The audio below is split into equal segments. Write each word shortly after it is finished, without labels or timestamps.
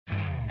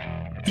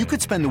You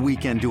could spend the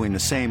weekend doing the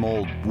same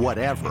old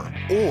whatever,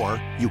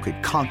 or you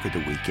could conquer the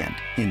weekend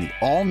in the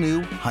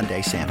all-new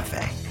Hyundai Santa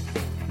Fe.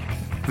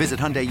 Visit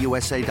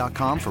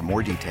HyundaiUSA.com for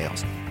more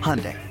details.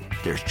 Hyundai,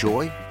 there's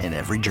joy in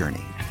every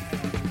journey.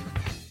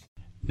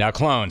 Now,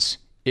 clones,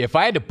 if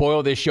I had to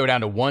boil this show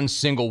down to one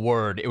single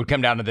word, it would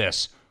come down to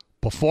this: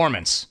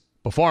 performance.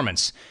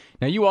 Performance.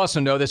 Now, you also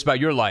know this about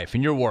your life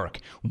and your work,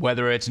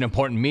 whether it's an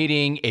important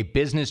meeting, a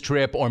business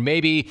trip, or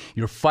maybe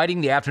you're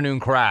fighting the afternoon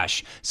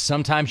crash.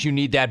 Sometimes you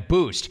need that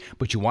boost,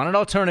 but you want an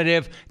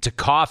alternative to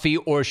coffee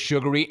or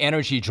sugary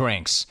energy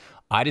drinks.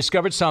 I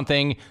discovered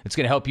something that's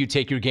going to help you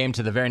take your game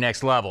to the very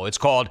next level. It's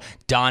called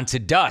Dawn to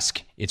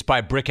Dusk. It's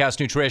by Brickhouse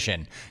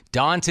Nutrition.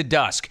 Dawn to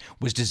Dusk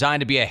was designed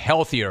to be a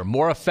healthier,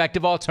 more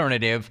effective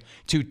alternative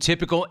to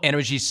typical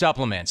energy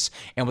supplements.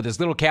 And with as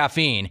little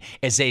caffeine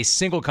as a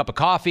single cup of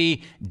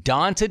coffee,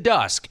 Dawn to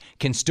Dusk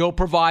can still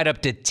provide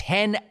up to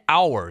 10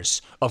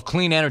 hours of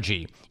clean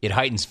energy. It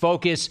heightens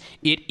focus.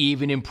 It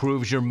even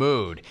improves your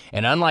mood.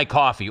 And unlike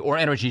coffee or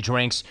energy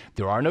drinks,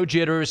 there are no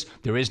jitters.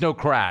 There is no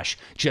crash.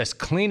 Just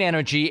clean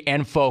energy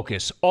and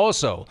focus.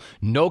 Also,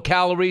 no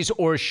calories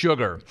or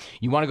sugar.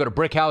 You want to go to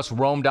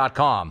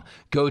brickhouserome.com.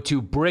 Go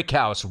to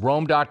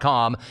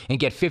brickhouserome.com and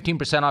get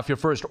 15% off your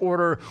first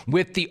order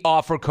with the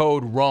offer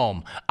code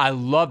ROME. I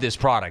love this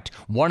product.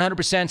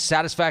 100%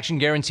 satisfaction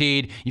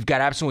guaranteed. You've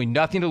got absolutely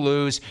nothing to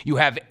lose. You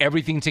have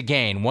everything to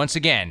gain. Once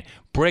again,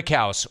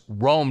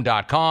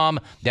 brickhouserome.com.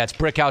 That's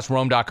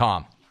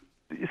brickhouserome.com.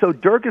 So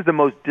Dirk is the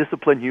most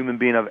disciplined human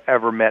being I've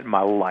ever met in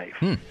my life.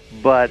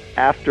 But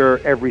after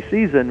every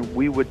season,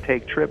 we would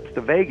take trips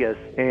to Vegas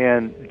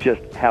and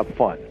just have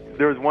fun.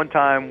 There was one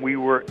time we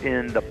were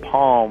in the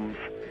Palms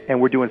and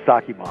we're doing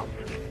sake bombs.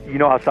 You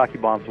know how sake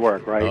bombs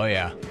work, right? Oh,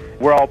 yeah.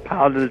 We're all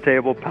pounding the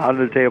table.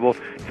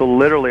 So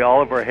literally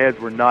all of our heads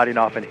were nodding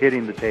off and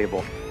hitting the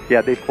table.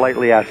 Yeah, they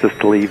politely asked us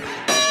to leave.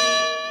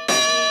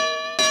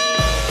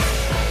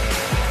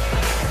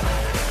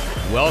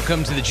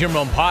 Welcome to the Jim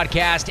Rome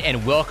Podcast,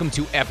 and welcome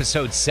to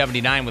episode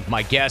 79 with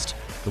my guest,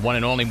 the one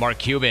and only Mark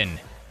Cuban.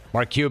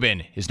 Mark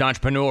Cuban is an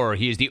entrepreneur.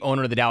 He is the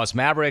owner of the Dallas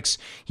Mavericks.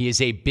 He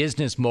is a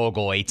business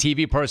mogul, a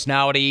TV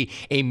personality,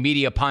 a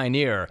media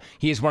pioneer.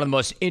 He is one of the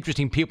most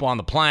interesting people on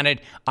the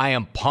planet. I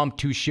am pumped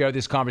to share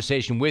this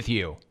conversation with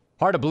you.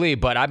 Hard to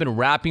believe, but I've been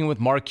rapping with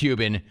Mark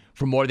Cuban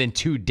for more than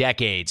 2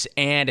 decades,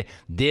 and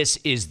this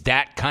is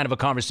that kind of a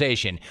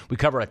conversation. We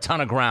cover a ton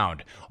of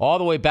ground, all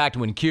the way back to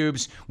when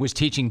Cubes was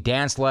teaching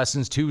dance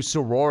lessons to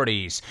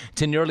sororities,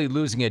 to nearly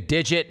losing a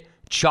digit,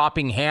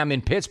 chopping ham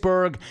in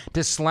Pittsburgh,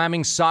 to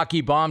slamming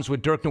sake bombs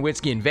with Dirk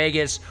Nowitzki in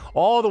Vegas,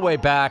 all the way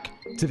back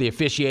to the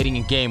officiating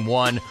in Game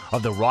 1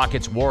 of the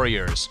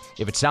Rockets-Warriors.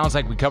 If it sounds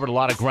like we covered a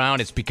lot of ground,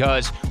 it's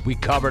because we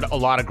covered a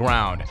lot of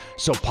ground.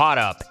 So pot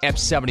up,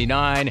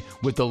 F79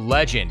 with the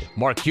legend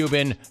Mark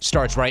Cuban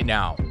starts right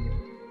now.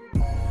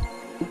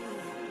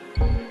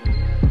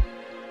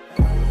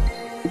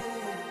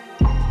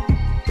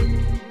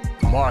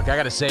 Mark, I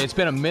got to say, it's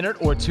been a minute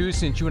or two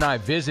since you and I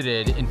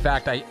visited. In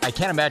fact, I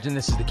can't imagine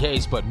this is the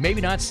case, but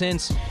maybe not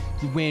since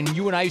when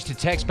you and I used to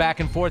text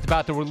back and forth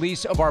about the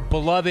release of our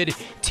beloved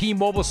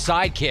T-Mobile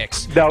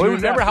Sidekicks. No, do you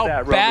remember how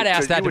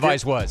badass that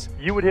device was?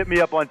 You would hit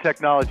me up on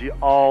technology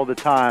all the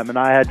time, and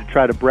I had to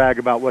try to brag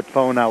about what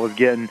phone I was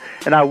getting.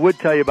 And I would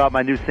tell you about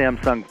my new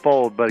Samsung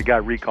Fold, but it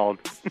got recalled.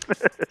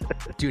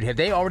 Dude, have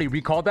they already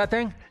recalled that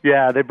thing?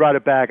 Yeah, they brought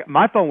it back.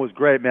 My phone was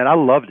great, man. I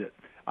loved it.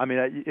 I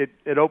mean,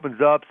 it opens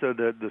up so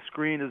the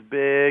screen is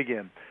big,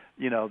 and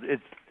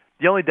it's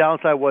the only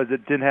downside was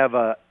it didn't have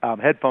a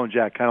headphone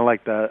jack, kind of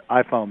like the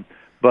iPhone.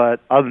 But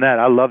other than that,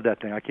 I love that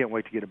thing. I can't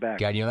wait to get it back.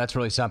 God, that's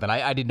really something.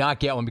 I did not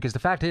get one because the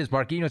fact is,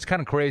 Mark, it's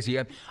kind of crazy.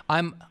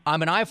 I'm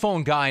an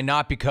iPhone guy,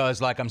 not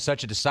because I'm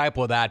such a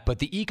disciple of that, but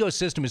the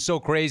ecosystem is so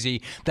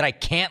crazy that I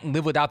can't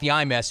live without the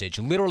iMessage.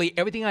 Literally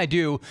everything I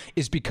do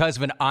is because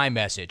of an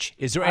iMessage.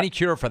 Is there any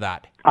cure for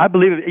that? I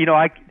believe it.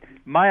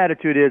 My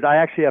attitude is I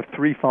actually have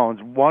 3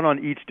 phones, one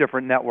on each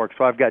different network.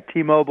 So I've got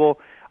T-Mobile,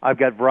 I've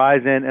got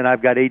Verizon, and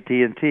I've got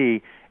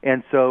AT&T.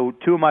 And so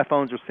 2 of my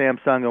phones are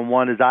Samsung and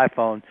 1 is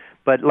iPhone.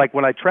 But like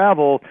when I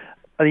travel,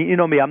 you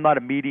know me, I'm not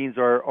a meetings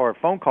or a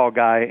phone call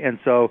guy. And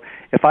so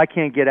if I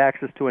can't get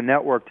access to a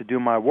network to do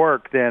my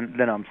work, then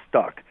I'm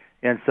stuck.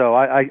 And so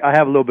I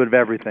have a little bit of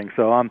everything.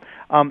 So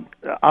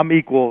I'm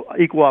equal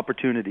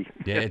opportunity.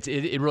 Yeah,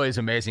 it really is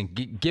amazing.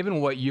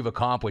 Given what you've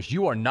accomplished,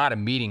 you are not a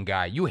meeting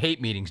guy. You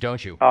hate meetings,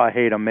 don't you? Oh, I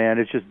hate them, man.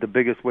 It's just the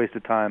biggest waste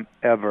of time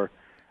ever.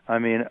 I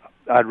mean,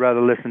 I'd rather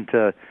listen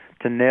to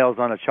nails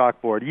on a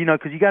chalkboard.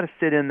 Because you got to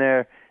sit in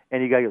there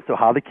and you got to go, so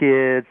how the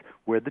kids,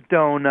 where the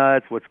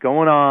donuts, what's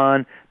going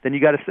on. Then you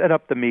got to set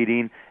up the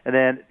meeting. And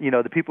then,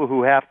 the people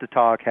who have to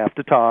talk.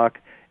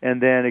 And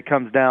then it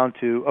comes down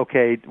to,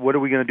 okay, what are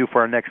we going to do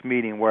for our next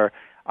meeting? Where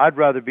I'd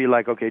rather be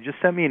like, okay, just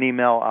send me an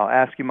email. I'll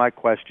ask you my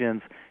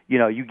questions.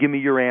 You give me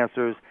your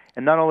answers.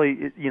 And not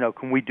only,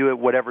 can we do it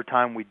whatever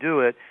time we do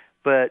it,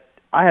 but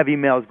I have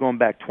emails going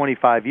back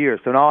 25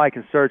 years. So now I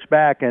can search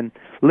back and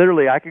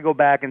literally I could go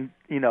back and,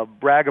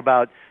 brag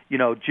about,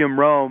 Jim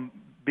Rome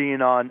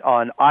being on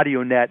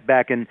AudioNet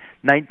back in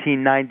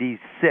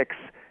 1996,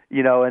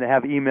 and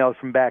have emails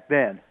from back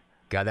then.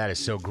 God, that is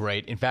so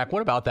great. In fact,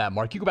 what about that,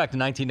 Mark? You go back to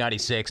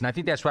 1996, and I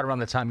think that's right around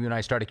the time you and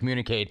I started to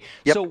communicate.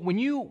 Yep. So when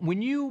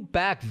you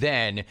back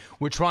then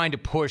were trying to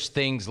push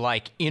things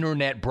like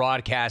internet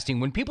broadcasting,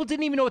 when people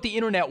didn't even know what the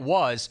internet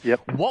was,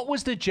 Yep. What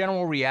was the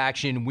general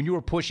reaction when you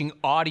were pushing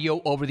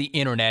audio over the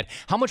internet?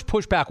 How much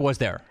pushback was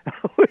there?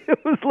 It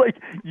was like,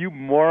 you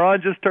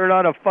moron, just turn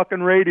on a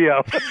fucking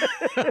radio.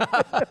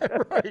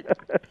 Right.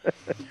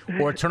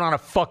 Or turn on a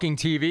fucking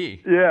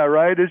TV. Yeah,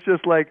 right? It's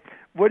just like,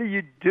 what are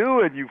you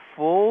doing, you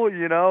fool?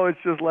 It's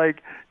just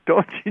like,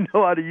 don't you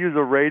know how to use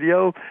a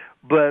radio?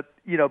 But,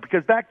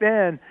 because back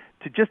then,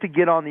 to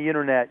get on the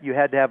internet, you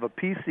had to have a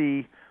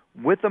PC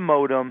with a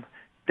modem,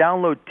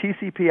 download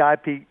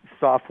TCP/IP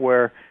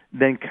software,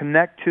 then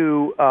connect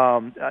to,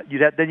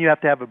 then you have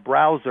to have a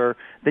browser,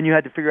 then you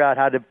had to figure out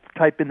how to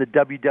type in the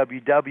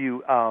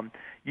www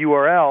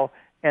URL,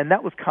 and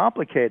that was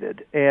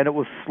complicated, and it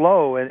was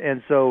slow,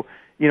 and so,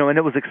 and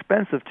it was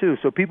expensive too,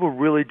 so people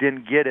really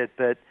didn't get it,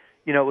 but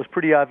it was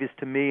pretty obvious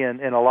to me and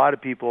a lot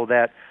of people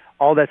that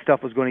all that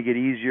stuff was going to get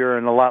easier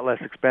and a lot less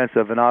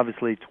expensive. And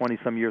obviously,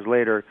 20-some years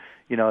later,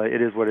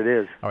 it is what it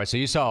is. All right, so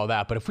you saw all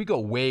that. But if we go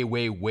way,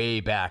 way, way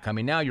back, I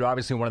mean, now you're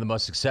obviously one of the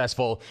most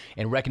successful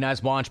and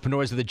recognizable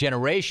entrepreneurs of the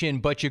generation,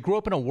 but you grew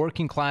up in a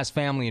working-class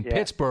family in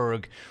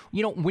Pittsburgh.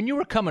 When you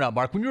were coming up,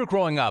 Mark, when you were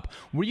growing up,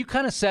 were you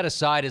kind of set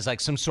aside as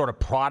like some sort of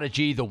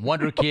prodigy, the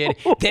wonder kid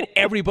that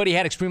everybody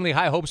had extremely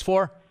high hopes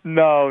for?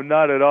 No,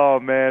 not at all,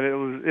 man.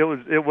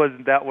 It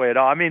wasn't that way at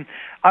all. I mean,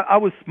 I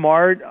was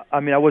smart. I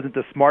mean, I wasn't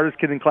the smartest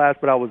kid in class,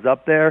 but I was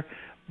up there.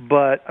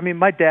 But I mean,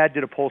 my dad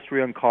did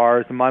upholstery on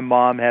cars, and my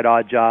mom had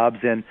odd jobs.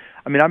 And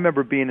I mean, I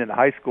remember being in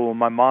high school and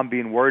my mom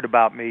being worried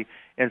about me,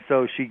 and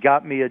so she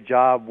got me a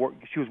job.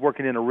 She was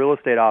working in a real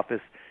estate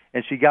office,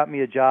 and she got me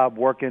a job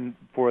working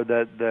for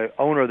the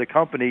owner of the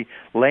company,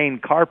 laying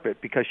carpet,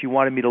 because she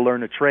wanted me to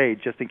learn a trade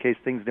just in case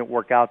things didn't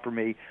work out for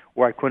me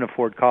or I couldn't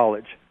afford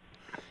college.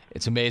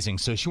 It's amazing.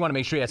 So she wanted to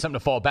make sure you had something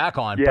to fall back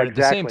on. Yeah, but at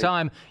exactly. the same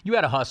time, you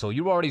had a hustle.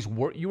 You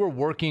were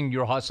working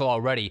your hustle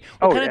already.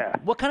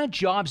 What kind of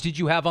jobs did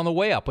you have on the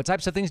way up? What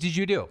types of things did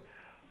you do?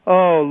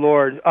 Oh,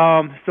 Lord.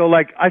 So,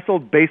 like, I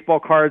sold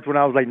baseball cards when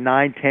I was like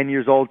 9, 10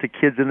 years old to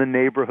kids in the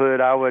neighborhood.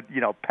 I would,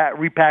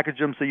 repackage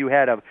them so you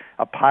had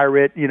a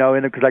pirate, in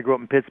it, because I grew up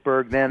in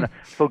Pittsburgh. Then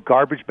sold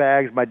garbage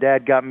bags. My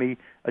dad got me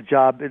a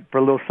job for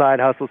a little side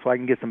hustle so I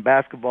can get some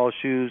basketball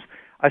shoes.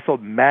 I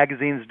sold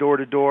magazines door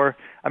to door.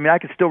 I mean, I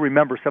can still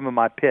remember some of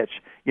my pitch.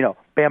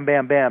 Bam,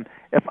 bam, bam.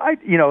 If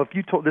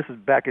you told, this is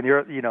back in in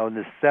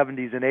the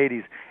 70s and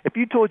 80s. If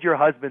you told your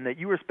husband that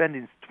you were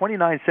spending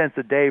 29 cents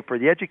a day for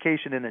the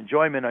education and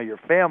enjoyment of your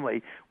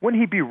family,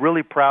 wouldn't he be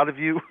really proud of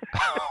you?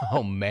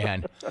 Oh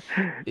man.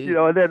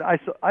 And then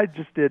I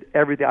just did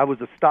everything. I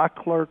was a stock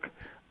clerk.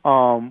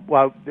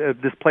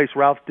 This place,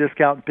 Ralph's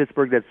Discount in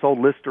Pittsburgh, that sold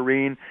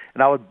Listerine,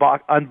 and I would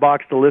unbox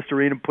the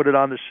Listerine and put it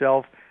on the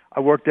shelf. I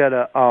worked at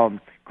a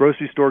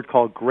grocery store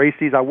called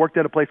Gracie's. I worked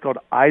at a place called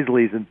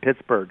Isley's in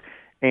Pittsburgh.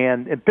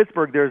 And in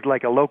Pittsburgh, there's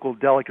like a local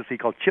delicacy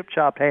called chip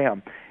chop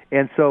ham.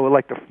 And so,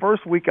 like, the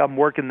first week I'm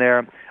working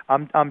there,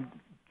 I'm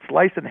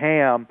slicing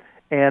ham,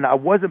 and I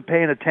wasn't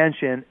paying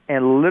attention,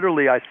 and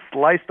literally I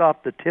sliced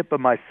off the tip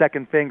of my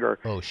second finger.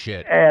 Oh,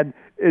 shit. And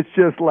it's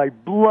just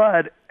like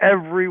blood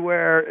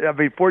everywhere. I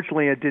mean,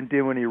 fortunately, it didn't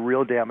do any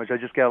real damage. I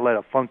just got to let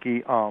a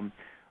funky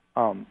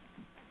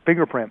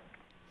fingerprint.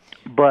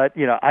 But,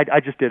 I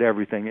just did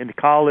everything. In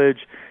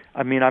college,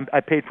 I mean,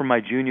 I paid for my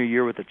junior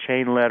year with a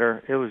chain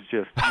letter. It was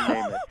just, you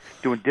name it,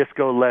 doing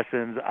disco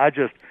lessons. I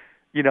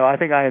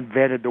think I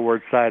invented the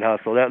word side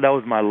hustle. That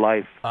was my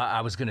life. I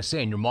was going to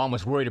say, and your mom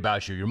was worried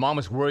about you. Your mom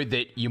was worried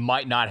that you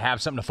might not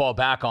have something to fall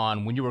back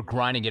on when you were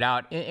grinding it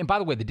out. And by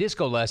the way, the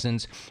disco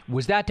lessons,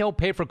 was that to help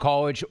pay for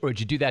college, or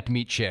did you do that to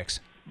meet chicks?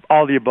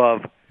 All the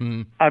above.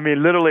 Mm-hmm. I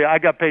mean, literally, I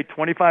got paid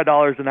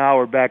 $25 an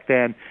hour back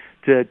then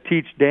to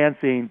teach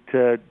dancing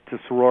to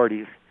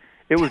sororities.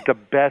 It was the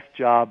best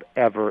job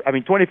ever. I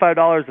mean,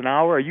 $25 an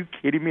hour? Are you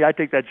kidding me? I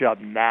take that job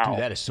now. Dude,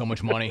 that is so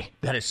much money.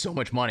 That is so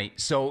much money.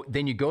 So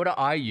then you go to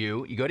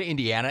IU, you go to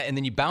Indiana, and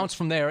then you bounce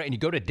from there and you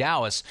go to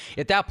Dallas.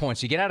 At that point,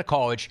 so you get out of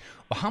college.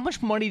 How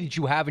much money did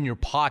you have in your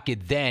pocket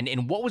then,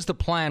 and what was the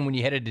plan when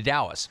you headed to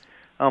Dallas?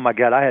 Oh, my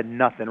God, I had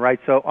nothing, right?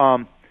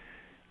 So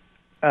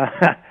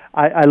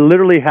I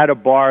literally had a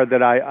bar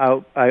that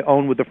I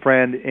owned with a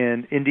friend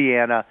in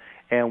Indiana,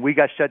 and we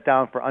got shut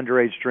down for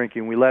underage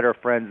drinking. We let our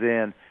friends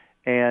in.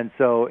 And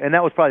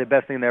that was probably the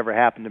best thing that ever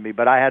happened to me.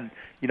 But I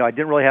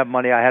didn't really have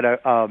money. I had a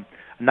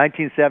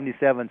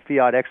 1977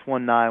 Fiat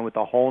X19 with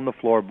a hole in the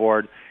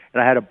floorboard,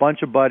 and I had a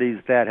bunch of buddies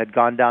that had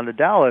gone down to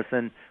Dallas.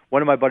 And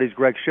one of my buddies,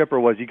 Greg Shipper,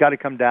 was, you got to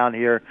come down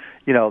here.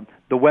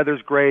 The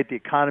weather's great, the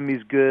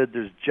economy's good,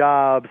 there's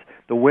jobs,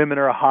 the women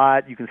are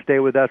hot, you can stay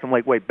with us. I'm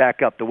like, wait,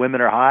 back up, the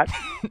women are hot?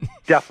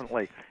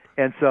 Definitely.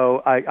 And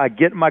so I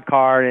get in my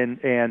car,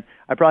 and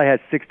I probably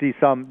had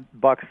 60-some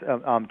bucks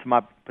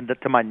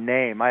to my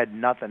name. I had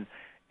nothing,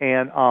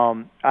 and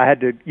I had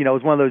to, it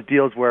was one of those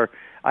deals where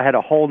I had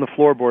a hole in the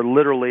floorboard.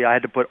 Literally, I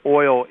had to put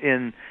oil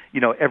in,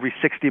 every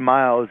 60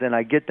 miles. And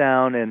I get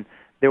down, and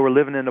They were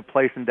living in a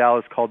place in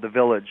Dallas called The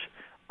Village.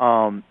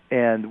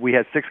 And we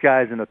had 6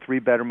 guys in a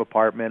 3-bedroom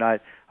apartment. I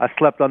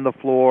slept on the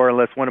floor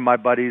unless one of my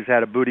buddies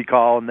had a booty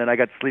call, and then I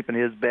got to sleep in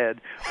his bed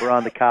or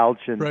on the couch.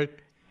 And Right.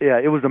 Yeah,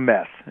 it was a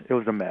mess. It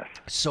was a mess.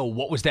 So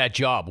what was that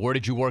job? Where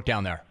did you work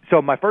down there? So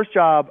my first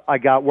job, I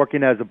got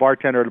working as a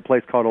bartender at a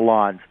place called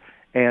Alon's.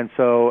 And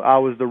so I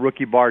was the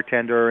rookie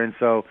bartender, and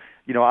so,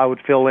 I would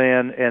fill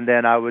in, and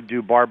then I would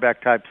do bar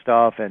back type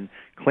stuff and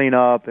clean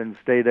up and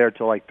stay there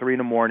till like 3 in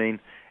the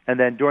morning. And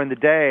then during the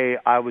day,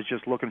 I was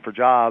just looking for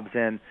jobs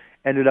and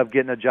ended up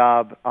getting a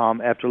job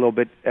after a little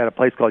bit at a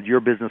place called Your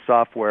Business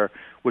Software,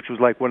 which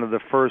was like one of the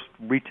first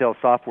retail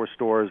software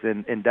stores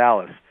in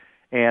Dallas.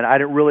 And I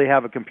didn't really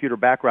have a computer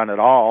background at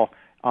all.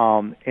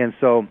 And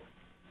so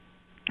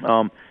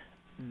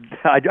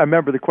I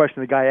remember the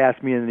question the guy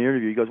asked me in the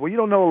interview. He goes, well, you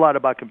don't know a lot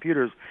about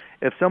computers.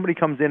 If somebody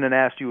comes in and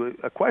asks you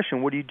a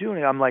question, what are you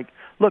doing? I'm like,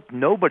 look,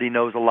 nobody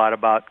knows a lot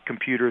about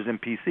computers and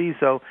PCs,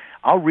 so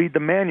I'll read the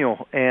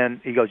manual.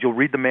 And he goes, you'll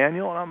read the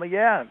manual? And I'm like,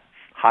 yeah,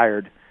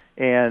 hired.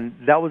 And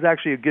that was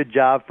actually a good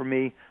job for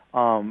me,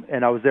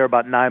 and I was there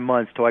about 9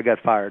 months till I got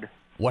fired.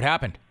 What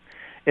happened?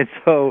 And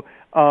so,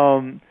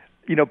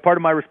 part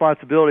of my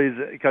responsibilities,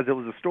 because it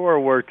was a store,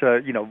 were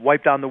to,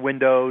 wipe down the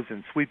windows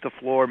and sweep the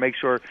floor, make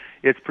sure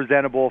it's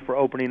presentable for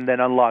opening, and then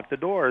unlock the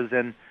doors.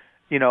 And,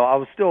 I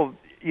was still,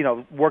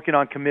 working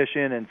on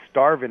commission and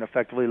starving,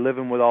 effectively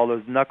living with all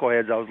those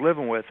knuckleheads I was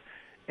living with.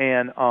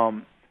 And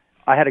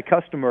I had a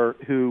customer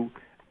who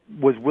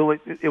was willing,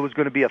 it was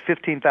going to be a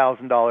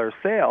 $15,000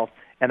 sale,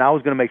 and I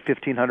was going to make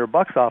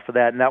 $1,500 off of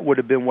that, and that would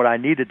have been what I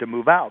needed to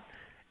move out.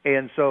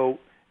 And so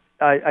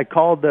I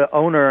called the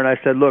owner and I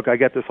said, look, I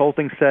got this whole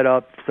thing set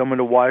up, someone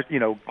to wash,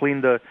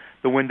 clean the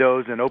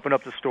windows and open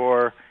up the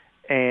store,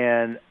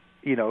 and,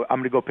 I'm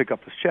going to go pick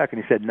up this check.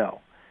 And he said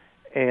no.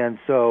 And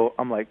so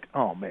I'm like,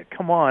 oh, man,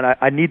 come on,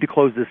 I need to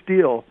close this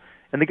deal.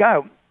 And the guy,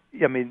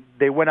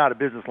 they went out of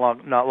business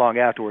not long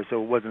afterwards,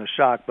 so it wasn't a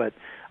shock, but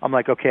I'm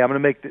like, okay, I'm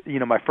going to make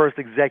my first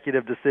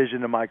executive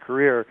decision in my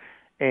career,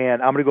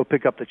 and I'm going to go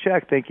pick up the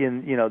check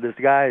thinking, this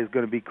guy is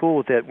going to be cool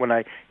with it when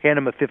I hand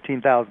him a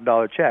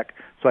 $15,000 check.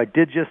 So I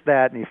did just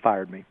that, and he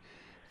fired me.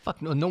 Fuck,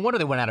 no wonder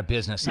they went out of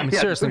business. I mean, Yeah,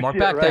 seriously, no Mark,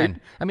 shit, back right?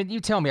 then, you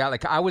tell me,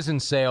 I was in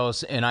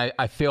sales and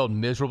I failed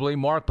miserably,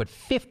 Mark, but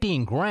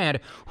 $15,000,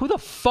 who the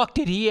fuck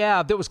did he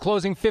have that was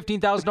closing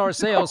 $15,000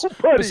 sales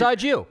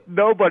besides you?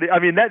 Nobody.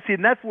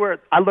 That's where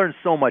I learned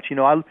so much.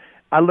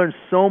 I learned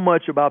so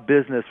much about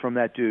business from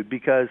that dude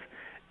because,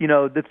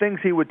 the things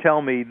he would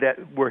tell me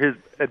that were his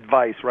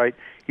advice, right?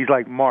 He's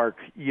like, Mark,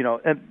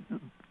 and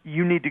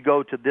you need to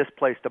go to this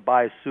place to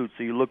buy a suit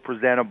so you look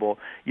presentable,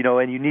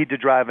 and you need to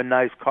drive a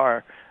nice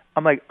car.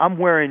 I'm like, I'm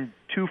wearing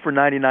 2 for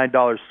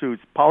 $99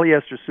 suits,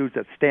 polyester suits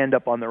that stand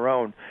up on their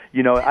own.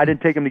 I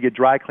didn't take them to get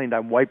dry cleaned. I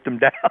wiped them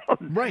down.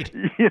 Right.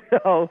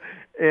 And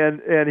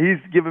he's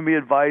giving me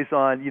advice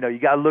on, you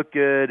got to look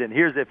good. And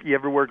here's, if you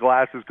ever wear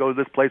glasses, go to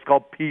this place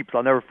called Peeps.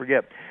 I'll never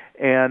forget.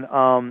 And,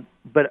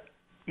 but,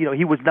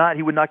 he would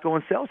not go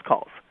on sales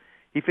calls.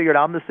 He figured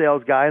I'm the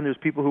sales guy and there's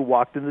people who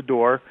walked in the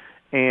door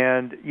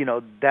and,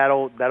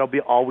 that'll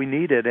be all we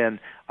needed. And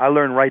I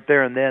learned right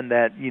there and then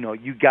that,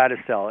 you got to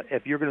sell.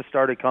 If you're going to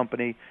start a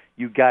company,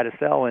 you got to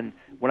sell. And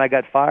when I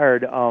got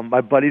fired,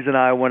 my buddies and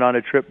I went on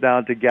a trip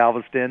down to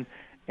Galveston,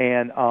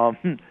 and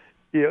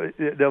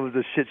that was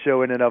a shit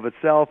show in and of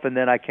itself. And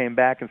then I came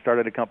back and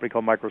started a company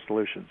called Micro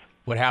Solutions.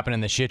 What happened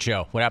in the shit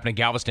show? What happened in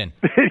Galveston?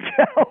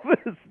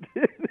 Galveston.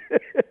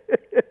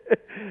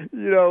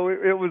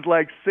 It was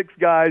like 6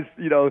 guys,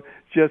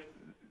 just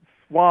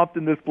swamped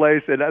in this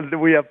place, and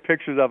we have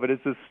pictures of it.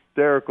 It's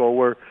hysterical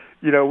where,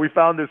 we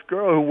found this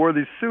girl who wore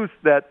these suits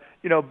that,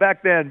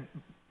 back then,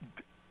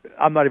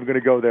 I'm not even going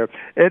to go there.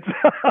 It's,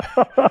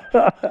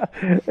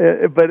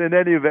 but in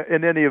any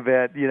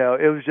event,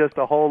 it was just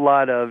a whole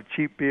lot of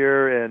cheap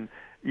beer and,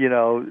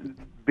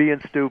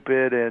 being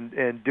stupid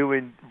and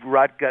doing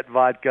rot gut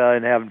vodka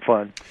and having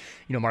fun.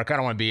 Mark, I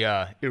don't want to be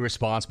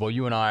irresponsible.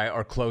 You and I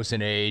are close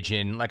in age,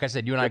 and like I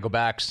said, you and I go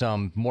back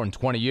some more than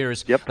 20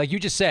 years. Yep. Like you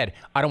just said,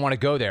 I don't want to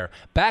go there.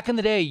 Back in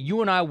the day, you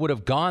and I would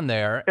have gone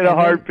there. In a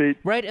heartbeat.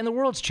 Right? And the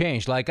world's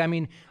changed. I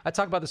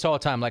talk about this all the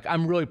time.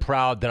 I'm really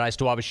proud that I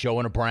still have a show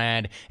and a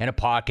brand and a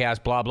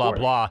podcast, blah, blah,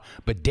 blah.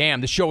 But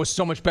damn, the show was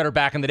so much better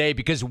back in the day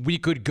because we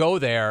could go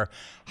there.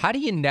 How do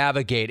you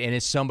navigate, and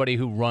as somebody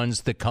who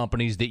runs the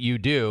companies that you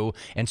do,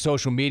 and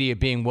social media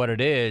being what it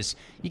is,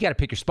 you got to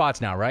pick your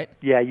spots now, right?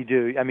 Yeah, you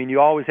do. You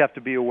always have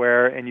to be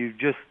aware, and you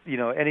just,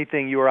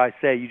 anything you or I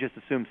say, you just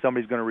assume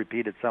somebody's going to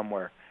repeat it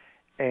somewhere.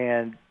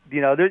 And,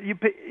 I'm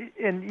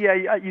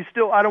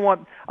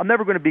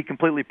never going to be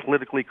completely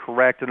politically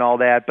correct and all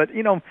that, but,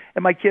 and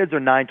my kids are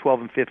 9,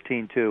 12, and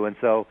 15 too. And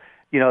so,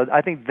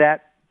 I think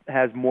that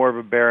has more of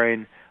a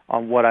bearing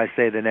on what I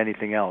say than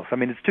anything else.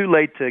 It's too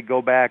late to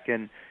go back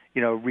and,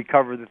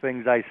 recover the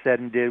things I said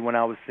and did when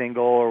I was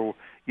single or,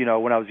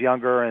 when I was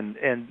younger, and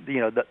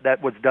that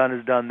what's done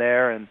is done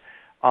there. And,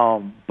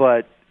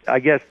 but I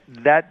guess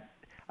that,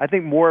 I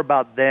think more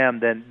about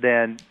them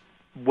than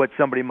what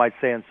somebody might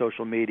say on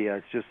social media.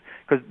 It's just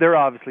because they're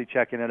obviously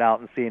checking it out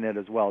and seeing it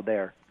as well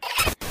there.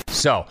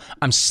 So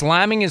I'm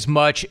slamming as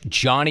much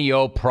Johnny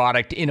O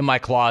product into my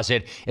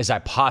closet as I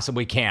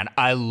possibly can.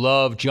 I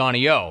love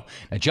Johnny O.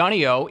 Now,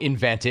 Johnny O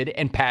invented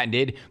and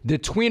patented the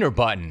tweener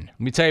button. Let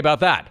me tell you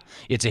about that.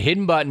 It's a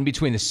hidden button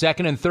between the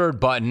second and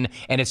third button,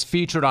 and it's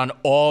featured on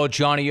all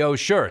Johnny O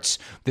shirts.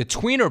 The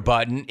tweener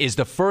button is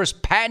the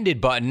first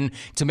patented button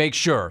to make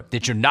sure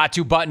that you're not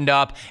too buttoned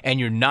up and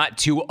you're not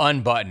too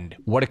unbuttoned.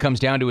 What it comes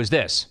down to is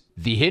this.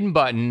 The hidden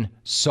button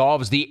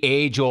solves the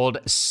age-old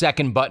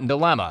second button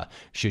dilemma.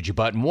 Should you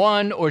button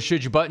one or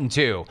should you button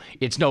two?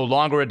 It's no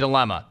longer a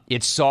dilemma.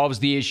 It solves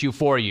the issue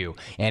for you.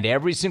 And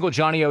every single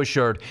Johnny O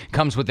shirt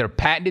comes with their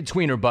patented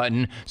tweener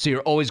button, so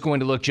you're always going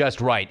to look just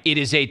right. It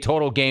is a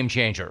total game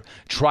changer.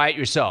 Try it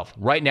yourself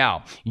right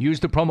now. Use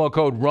the promo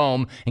code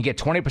ROAM and get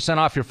 20%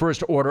 off your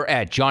first order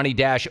at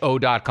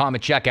johnny-o.com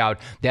at checkout.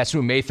 That's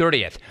through May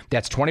 30th.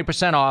 That's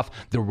 20% off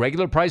the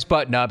regular price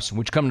button-ups,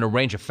 which come in a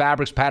range of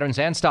fabrics, patterns,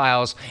 and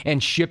styles,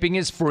 and shipping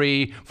is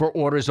free for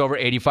orders over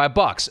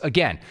 $85.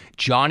 Again,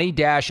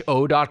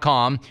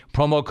 johnny-o.com,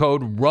 promo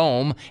code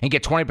ROAM, and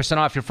get 20%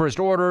 off your first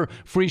order,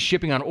 free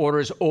shipping on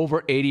orders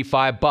over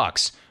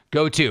 $85.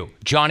 Go to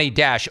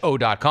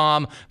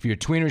johnny-o.com for your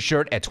tweener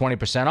shirt at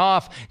 20%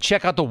 off.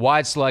 Check out the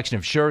wide selection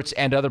of shirts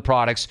and other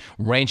products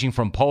ranging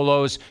from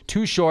polos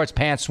to shorts,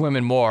 pants, swim,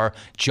 and more.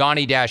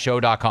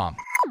 johnny-o.com.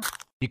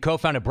 You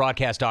co-founded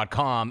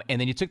Broadcast.com, and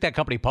then you took that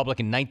company public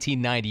in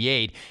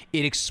 1998.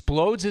 It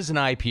explodes as an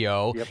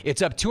IPO. Yep.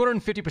 It's up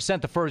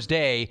 250% the first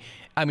day.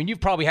 I mean, you've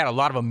probably had a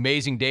lot of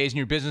amazing days in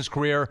your business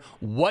career.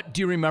 What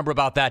do you remember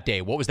about that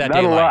day? What was that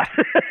day like?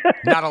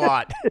 Not a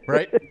lot,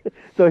 right?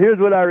 So here's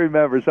what I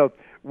remember. So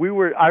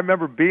I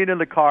remember being in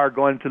the car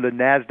going to the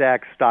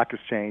NASDAQ stock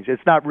exchange.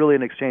 It's not really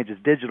an exchange,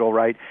 it's digital,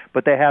 right?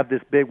 But they have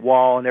this big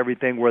wall and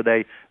everything where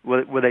they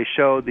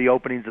show the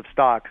openings of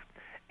stocks.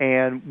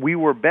 And we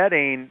were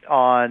betting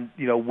on,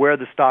 where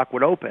the stock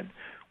would open.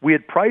 We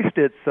had priced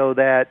it so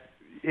that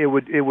it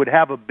would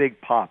have a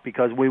big pop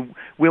because we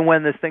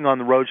went this thing on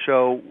the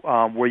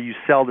roadshow where you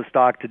sell the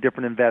stock to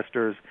different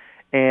investors,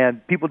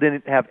 and people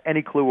didn't have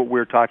any clue what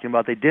we were talking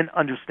about. They didn't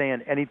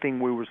understand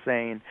anything we were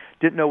saying,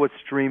 didn't know what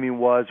streaming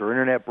was or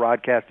internet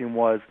broadcasting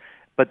was,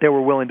 but they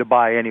were willing to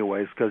buy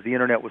anyways because the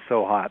internet was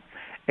so hot.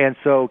 And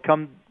so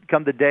come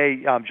the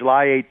day,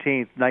 July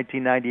 18th,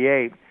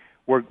 1998,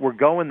 we're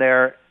going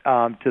there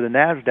to the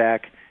NASDAQ,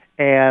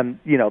 and,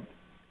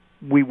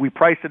 we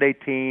priced at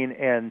 18,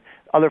 and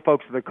other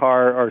folks in the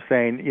car are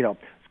saying,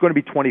 it's going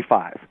to be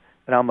 25.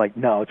 And I'm like,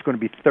 no, it's going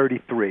to be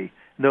 33. And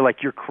they're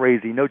like, you're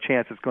crazy. No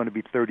chance it's going to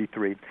be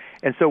 33.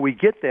 And so we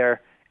get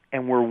there,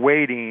 and we're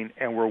waiting,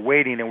 and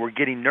we're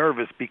getting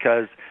nervous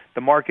because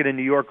the market in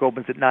New York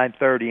opens at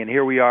 9:30, and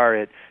here we are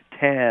at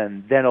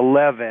 10, then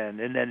 11,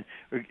 and then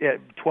at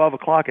 12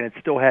 o'clock, and it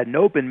still hadn't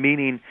opened,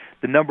 meaning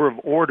the number of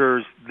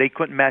orders, they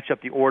couldn't match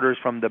up the orders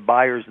from the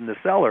buyers and the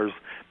sellers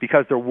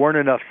because there weren't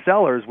enough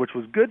sellers, which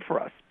was good for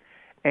us.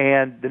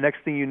 And the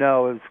next thing you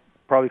know is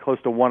probably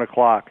close to 1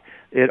 o'clock.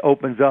 It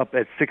opens up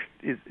at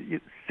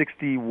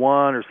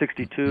 61 or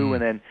 62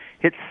 and then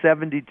hits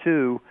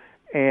 72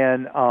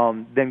 and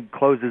then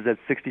closes at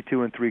 62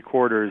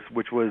 3/4,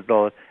 which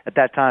was at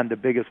that time the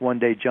biggest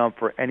one-day jump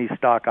for any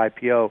stock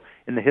IPO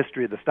in the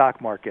history of the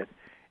stock market.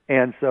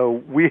 And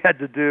so we had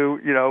to do,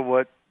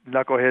 what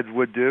knuckleheads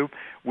would do.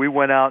 We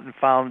went out and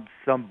found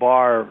some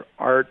bar,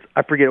 art.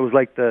 I forget, it was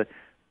like a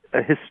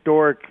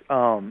historic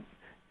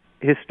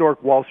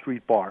Wall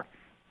Street bar.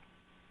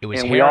 It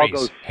was and Harry's. We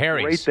all go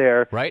Harry's, straight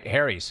there. Right?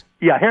 Harry's.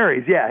 Yeah,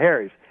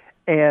 Harry's.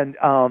 And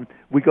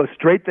we go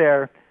straight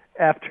there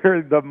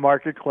after the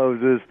market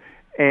closes,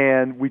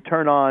 and we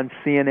turn on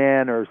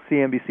CNN or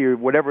CNBC or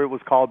whatever it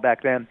was called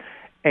back then,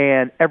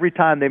 and every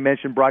time they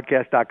mentioned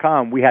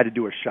Broadcast.com, we had to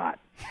do a shot.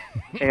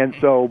 And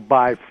so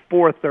by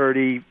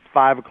 4:30,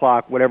 5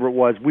 o'clock, whatever it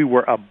was, we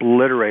were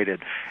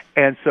obliterated.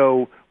 And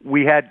so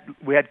we had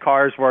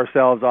cars for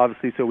ourselves,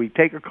 obviously, so we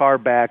take a car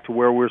back to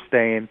where we're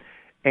staying,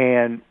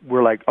 and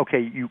we're like,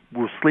 okay,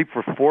 we'll sleep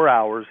for 4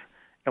 hours,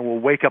 and we'll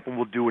wake up and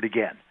we'll do it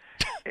again.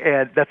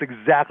 And that's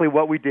exactly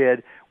what we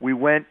did. We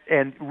went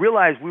and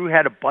realized we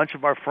had a bunch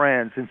of our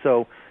friends. And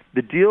so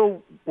the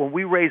deal, when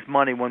we raised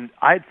money, when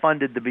I had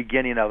funded the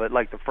beginning of it,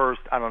 like the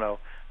first, I don't know,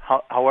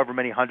 however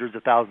many hundreds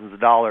of thousands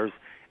of dollars,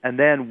 and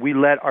then we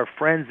let our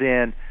friends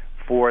in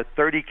for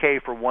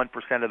 $30K for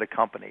 1% of the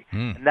company.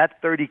 And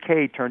that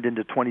 $30K turned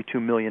into $22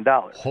 million.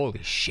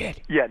 Holy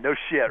shit. Yeah, no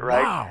shit,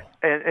 right? Wow.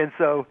 And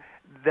so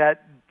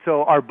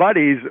our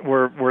buddies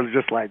were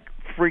just like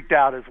freaked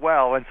out as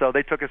well. And so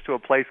they took us to a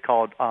place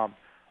called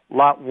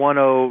Lot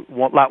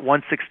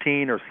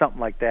 116 or something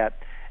like that,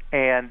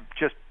 and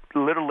just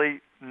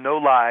literally, no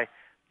lie,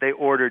 they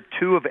ordered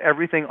 2 of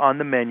everything on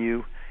the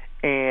menu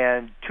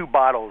and 2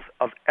 bottles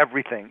of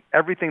everything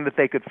that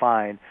they could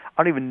find.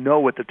 I don't even know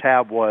what the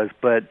tab was,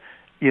 but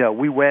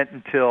we went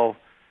until,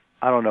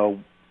 I don't know,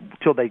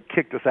 till they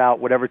kicked us out,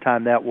 whatever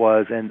time that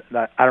was, and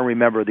I don't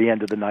remember the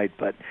end of the night,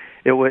 but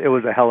it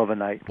was a hell of a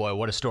night. Boy,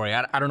 what a story.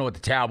 I don't know what the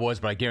tab was,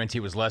 but I guarantee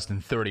it was less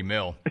than 30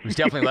 mil. It was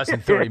definitely less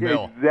than 30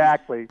 mil.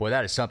 Exactly. Boy,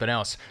 that is something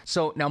else.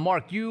 So now,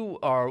 Mark, you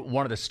are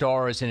one of the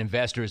stars and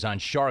investors on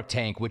Shark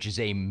Tank, which is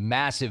a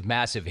massive,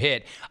 massive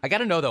hit. I got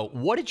to know, though,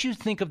 what did you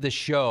think of the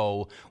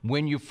show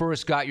when you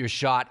first got your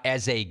shot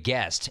as a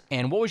guest?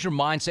 And what was your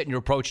mindset and your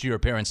approach to your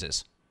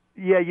appearances?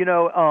 Yeah,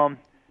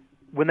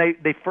 when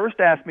they first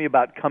asked me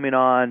about coming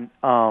on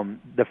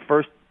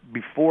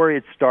before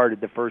it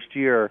started, the first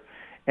year,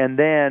 and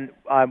then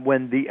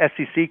when the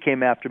SEC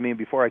came after me and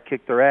before I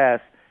kicked their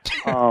ass,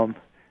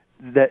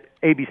 that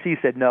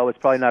ABC said, no, it's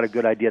probably not a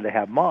good idea to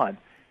have them on.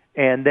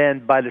 And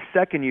then by the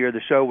second year,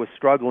 the show was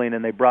struggling,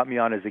 and they brought me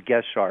on as a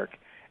guest shark.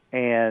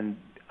 And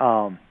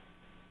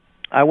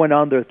I went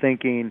on there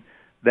thinking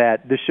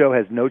that this show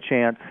has no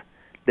chance.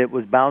 That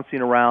was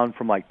bouncing around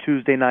from like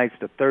Tuesday nights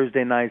to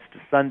Thursday nights to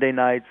Sunday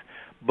nights.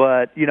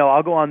 But,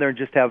 I'll go on there and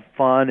just have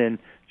fun and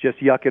just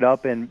yuck it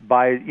up and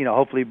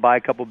hopefully buy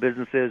a couple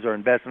businesses or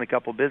invest in a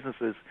couple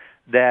businesses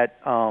that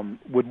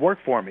would work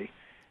for me.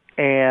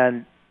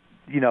 And,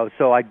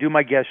 so I do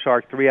my guest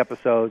shark 3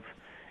 episodes,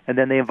 and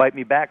then they invite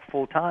me back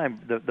full time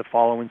the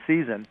following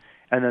season.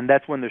 And then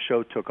that's when the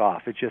show took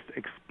off. It just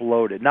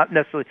exploded. Not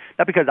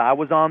because I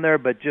was on there,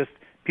 but just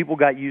people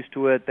got used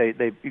to it.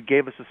 They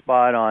gave us a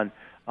spot on,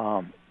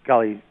 what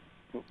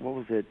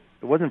was it?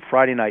 It wasn't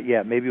Friday night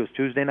yet. Maybe it was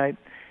Tuesday night.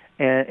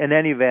 And in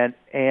any event,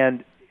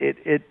 and it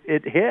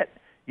hit,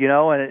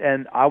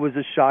 and I was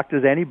as shocked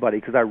as anybody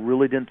because I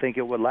really didn't think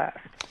it would last.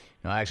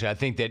 No, actually, I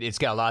think that it's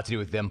got a lot to do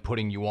with them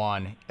putting you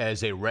on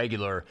as a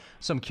regular.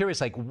 So I'm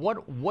curious, like,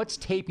 what's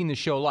taping the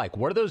show like?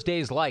 What are those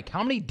days like?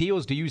 How many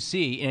deals do you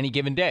see in any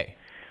given day?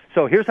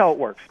 So here's how it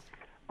works.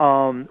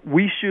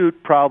 We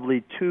shoot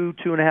probably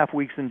 2.5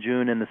 weeks in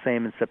June and the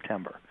same in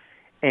September.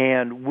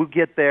 And we'll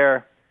get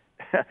there.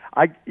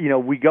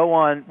 We go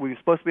on. We were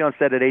supposed to be on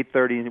set at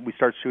 8:30, and we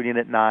start shooting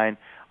at 9.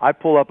 I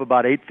pull up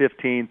about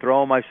 8:15,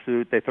 throw on my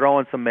suit. They throw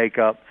on some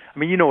makeup. I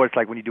mean, you know what it's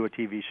like when you do a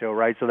TV show,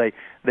 right? So they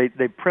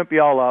primp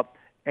you all up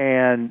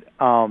and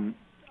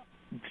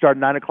start at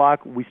 9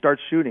 o'clock. We start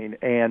shooting,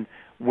 and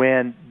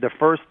when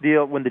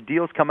the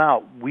deals come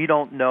out, we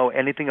don't know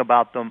anything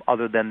about them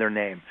other than their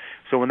name.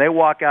 So when they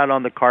walk out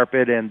on the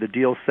carpet and the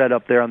deal's set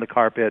up there on the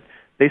carpet,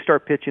 they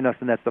start pitching us,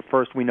 and that's the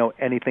first we know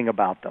anything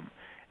about them.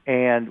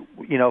 And,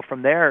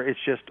 from there, it's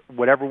just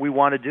whatever we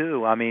want to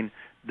do. I mean,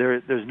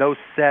 there's no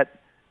set,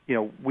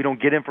 we don't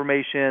get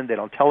information. They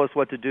don't tell us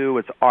what to do.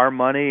 It's our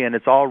money, and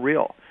it's all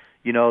real.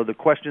 The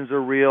questions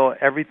are real,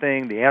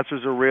 everything, the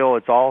answers are real.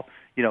 It's all,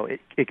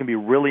 it can be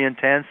really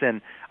intense.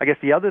 And I guess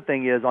the other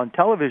thing is on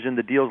television,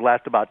 the deals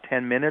last about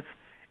 10 minutes.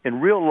 In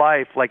real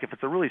life, like if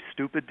it's a really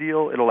stupid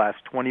deal, it'll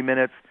last 20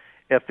 minutes.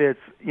 If it's,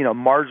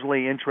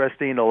 marginally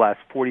interesting, it'll last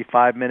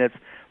 45 minutes.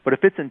 But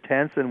if it's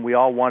intense and we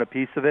all want a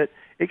piece of it,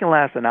 it can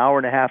last an hour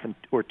and a half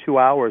or 2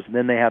 hours, and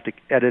then they have to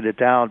edit it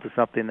down to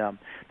something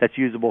that's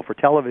usable for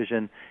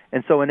television.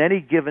 And so in any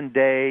given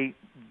day,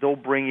 they'll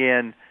bring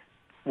in,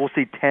 we'll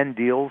see 10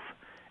 deals,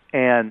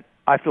 and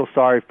I feel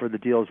sorry for the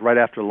deals right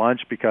after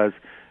lunch because,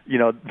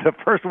 the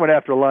first one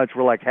after lunch,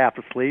 we're like half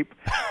asleep.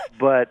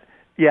 But,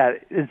 yeah,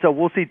 and so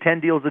we'll see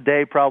 10 deals a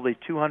day, probably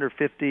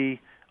 250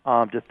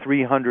 to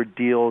 300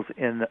 deals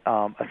in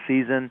a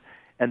season,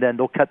 and then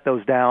they'll cut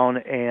those down,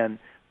 and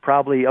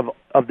probably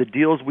of the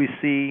deals we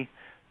see,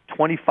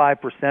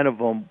 25% of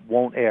them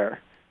won't air.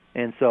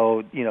 And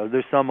so,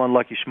 there's some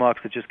unlucky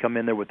schmucks that just come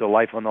in there with their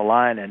life on the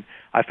line, and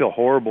I feel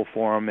horrible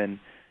for them. And,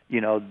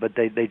 but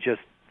they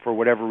just, for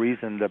whatever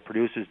reason, the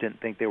producers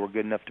didn't think they were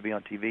good enough to be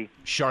on TV.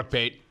 Shark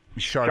bait.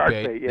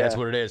 Yeah. That's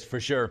what it is, for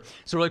sure.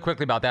 So really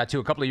quickly about that,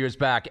 too. A couple of years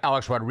back,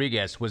 Alex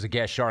Rodriguez was a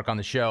guest shark on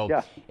the show.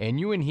 Yeah. And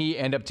you and he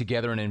end up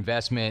together in an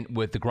investment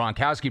with the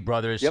Gronkowski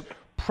brothers. Yep.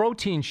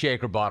 Protein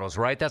shaker bottles,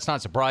 right? That's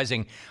not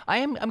surprising.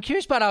 I'm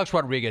curious about Alex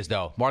Rodriguez,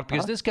 though, Mark,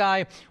 because this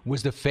guy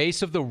was the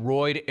face of the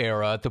roid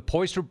era, the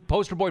poster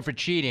boy for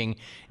cheating.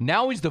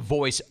 Now he's the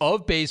voice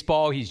of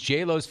baseball. He's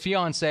J-Lo's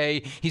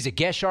fiance. He's a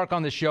guest shark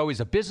on the show.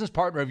 He's a business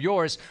partner of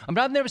yours.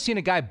 I've never seen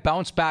a guy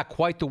bounce back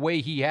quite the way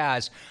he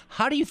has.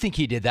 How do you think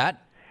he did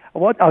that?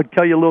 Well, I'll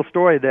tell you a little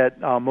story that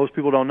most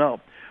people don't know.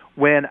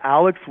 When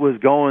Alex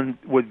was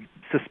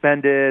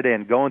suspended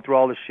and going through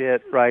all the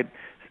shit, right?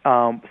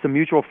 Some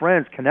mutual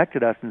friends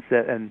connected us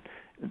and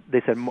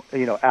they said,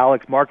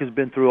 Alex, Mark has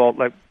been through all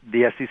like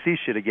the SEC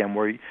shit again,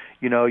 where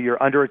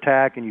you're under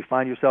attack and you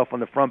find yourself on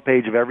the front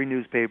page of every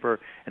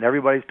newspaper and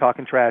everybody's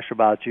talking trash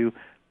about you.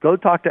 Go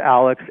talk to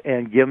Alex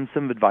and give him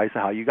some advice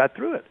on how you got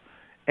through it.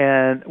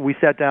 And we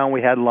sat down,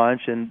 we had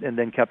lunch, and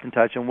then kept in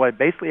touch. And what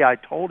basically I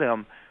told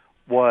him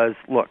was,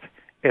 look,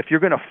 if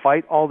you're going to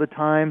fight all the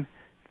time,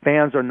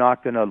 fans are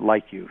not going to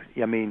like you.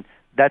 I mean,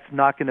 that's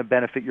not going to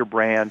benefit your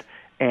brand.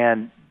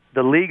 And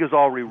the league has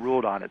already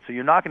ruled on it, so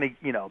you're not going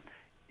to,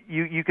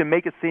 you can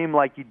make it seem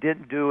like you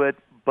didn't do it,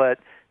 but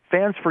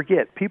fans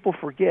forget, people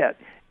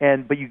forget,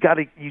 but you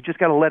just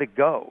got to let it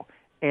go.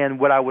 And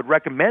what I would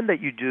recommend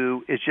that you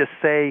do is just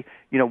say,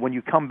 when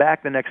you come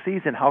back the next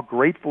season, how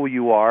grateful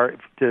you are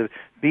to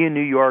be in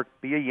New York,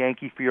 be a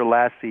Yankee for your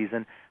last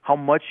season, how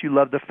much you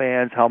love the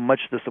fans, how much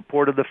the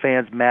support of the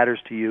fans matters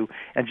to you,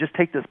 and just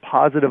take this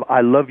positive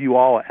I love you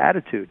all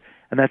attitude.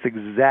 And that's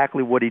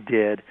exactly what he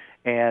did.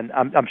 And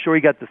I'm sure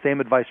he got the same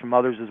advice from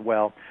others as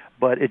well,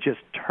 but it just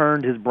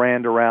turned his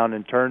brand around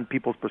and turned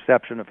people's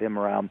perception of him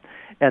around.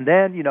 And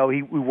then,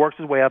 he works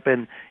his way up,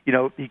 and,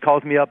 he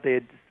calls me up. They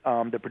had,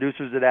 the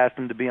producers had asked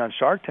him to be on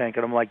Shark Tank,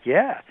 and I'm like,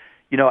 yeah.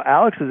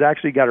 Alex has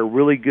actually got a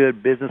really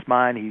good business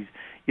mind. He's,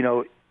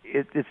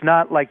 it's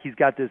not like he's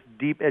got this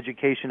deep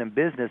education in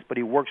business, but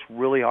he works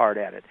really hard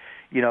at it.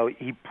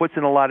 He puts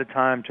in a lot of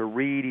time to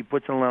read. He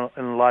puts in a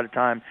lot of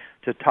time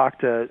to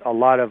talk to a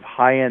lot of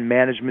high-end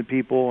management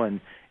people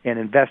and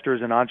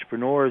investors and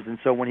entrepreneurs. And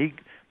so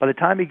by the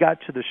time he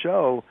got to the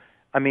show,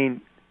 I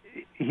mean,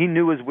 he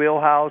knew his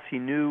wheelhouse. He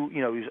knew,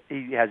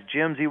 he has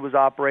gyms he was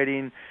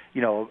operating,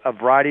 a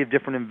variety of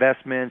different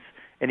investments.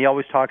 And he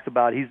always talks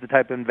about he's the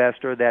type of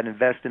investor that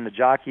invests in the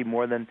jockey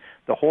more than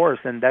the horse,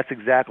 and that's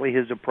exactly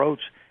his approach.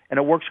 And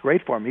it works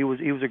great for him. He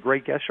was a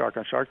great guest shark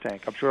on Shark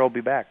Tank. I'm sure he'll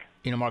be back.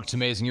 Mark, it's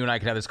amazing. You and I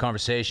could have this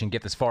conversation,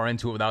 get this far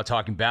into it without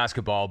talking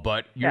basketball,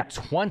 but you're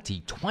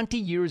 20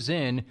 years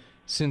in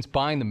since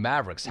buying the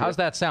Mavericks. How's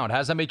that sound? How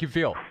does that make you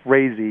feel?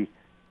 Crazy.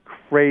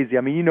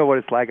 I mean, you know what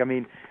it's like. I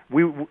mean,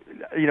 we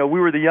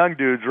were the young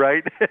dudes,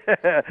 right?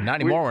 Not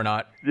anymore, we're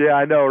not. Yeah,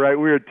 I know, right?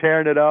 We were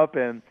tearing it up,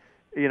 and,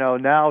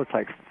 now it's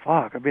like,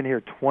 fuck, I've been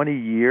here 20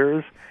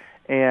 years,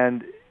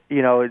 and,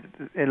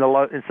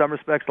 in some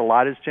respects, a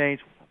lot has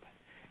changed,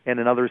 and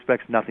in other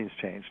respects, nothing's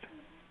changed.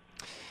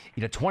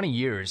 20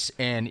 years,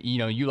 and,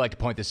 you like to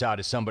point this out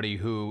as somebody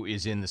who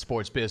is in the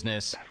sports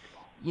business.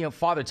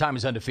 Father Time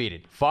is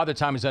undefeated.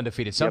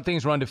 Some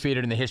things were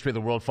undefeated in the history of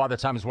the world. Father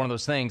Time is one of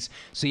those things.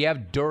 So you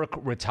have Dirk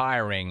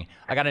retiring.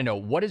 I got to know,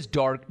 what has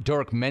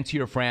Dirk meant to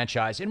your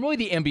franchise and really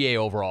the NBA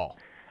overall?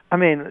 I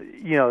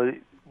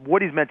mean,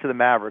 what he's meant to the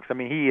Mavericks. I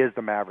mean, he is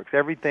the Mavericks.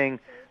 Everything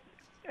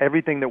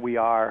that we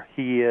are,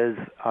 he is.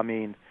 I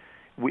mean,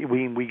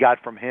 we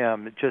got from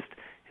him. Just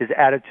his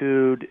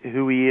attitude,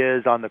 who he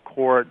is on the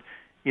court,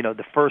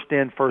 the first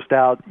in, first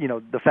out,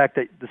 the fact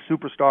that the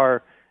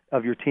superstar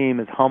of your team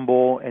is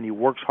humble and he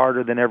works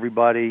harder than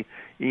everybody.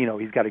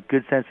 He's got a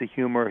good sense of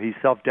humor. He's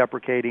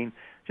self-deprecating.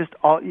 Just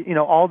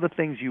all the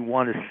things you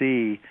want to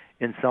see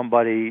in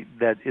somebody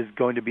that is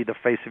going to be the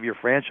face of your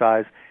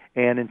franchise.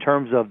 And in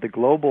terms of the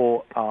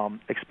global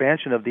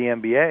expansion of the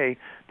NBA,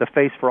 the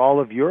face for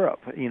all of Europe,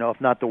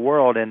 if not the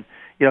world. And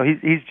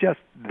he's just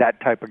that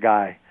type of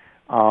guy.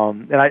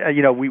 And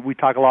we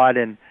talk a lot,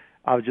 and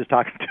I was just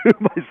talking to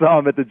him. I saw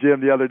him at the gym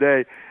the other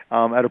day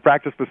at a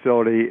practice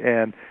facility,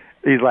 and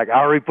he's like, I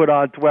already put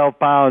on 12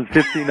 pounds,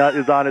 15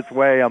 is on its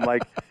way. I'm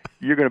like,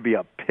 you're going to be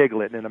a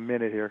piglet in a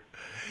minute here.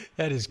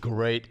 That is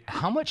great.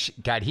 How much,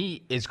 God,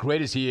 he, as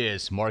great as he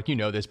is, Mark, you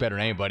know this better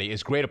than anybody,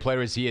 as great a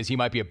player as he is, he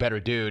might be a better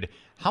dude.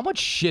 How much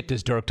shit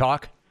does Dirk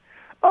talk?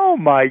 Oh,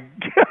 my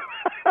God.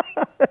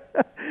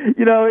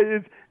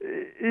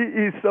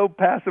 He's so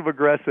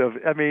passive-aggressive.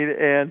 I mean,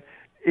 and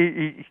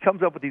he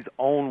comes up with these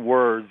own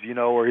words,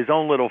 or his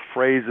own little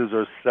phrases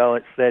or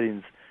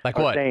settings. Like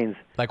what? Sayings.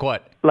 Like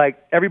what?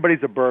 Like,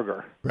 everybody's a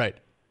burger. Right.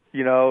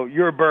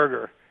 You're a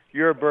burger.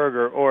 You're a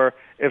burger. Or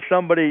if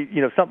somebody,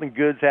 something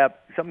good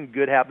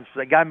happens,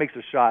 that guy makes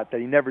a shot that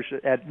he never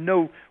had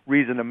no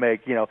reason to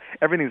make,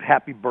 everything's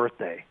happy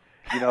birthday,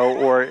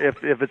 or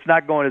if it's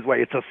not going his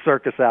way, it's a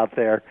circus out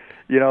there.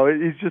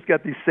 He's just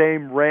got these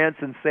same rants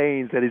and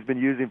sayings that he's been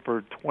using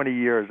for 20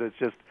 years. It's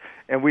just,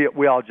 and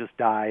we all just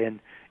die. And,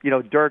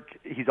 Dirk,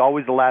 he's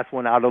always the last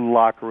one out of the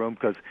locker room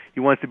because he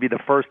wants to be the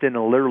first in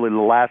and literally the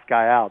last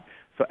guy out.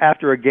 So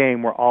after a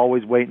game, we're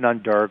always waiting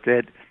on Dirk.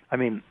 It's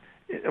going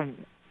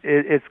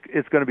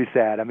to be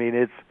sad. I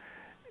mean,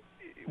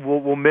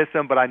 we'll miss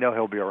him, but I know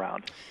he'll be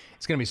around.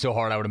 It's going to be so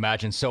hard, I would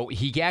imagine. So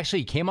he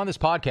actually came on this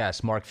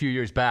podcast, Mark, a few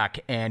years back,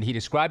 and he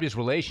described his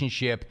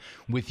relationship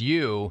with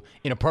you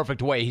in a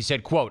perfect way. He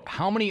said, quote,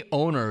 how many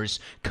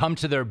owners come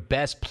to their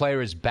best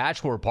player's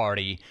bachelor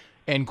party,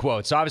 end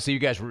quote. So obviously you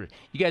guys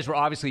were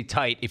obviously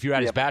tight if you're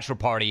at his bachelor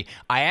party.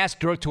 I asked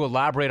Dirk to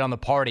elaborate on the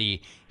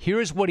party.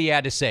 Here's what he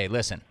had to say.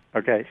 Listen.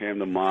 Okay. Came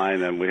to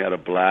mind, and we had a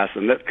blast,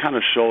 and that kind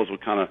of shows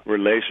what kind of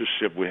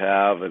relationship we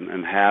have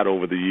and had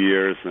over the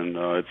years, and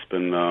it's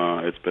been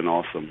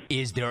awesome.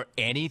 Is there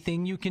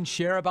anything you can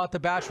share about the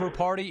bachelor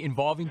party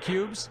involving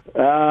cubes?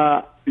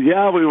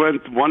 Yeah, we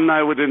went one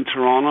night within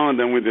Toronto, and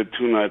then we did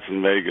 2 nights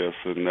in Vegas,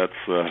 and that's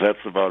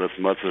about as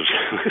much as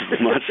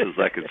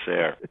I could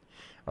share.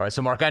 All right,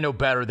 so Mark, I know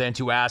better than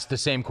to ask the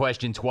same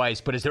question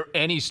twice, but is there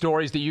any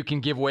stories that you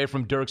can give away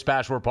from Dirk's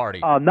bachelor party?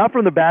 Not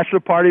from the bachelor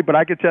party, but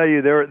I can tell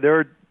you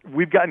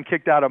we've gotten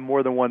kicked out of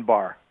more than one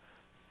bar.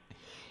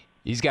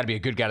 He's got to be a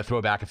good guy to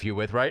throw back a few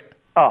with, right?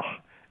 Oh,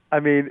 I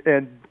mean,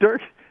 and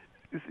Dirk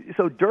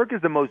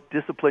is the most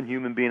disciplined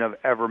human being I've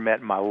ever met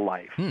in my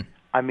life.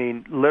 I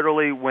mean,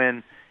 literally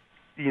when,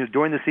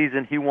 during the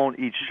season, he won't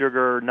eat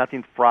sugar,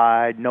 nothing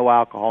fried, no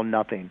alcohol,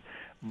 nothing.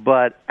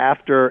 But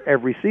after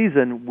every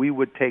season, we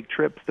would take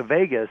trips to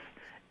Vegas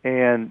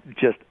and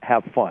just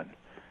have fun.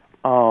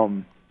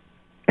 And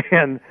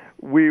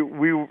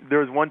there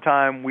was one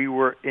time we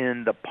were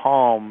in the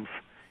Palms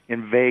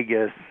in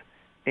Vegas,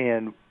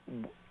 and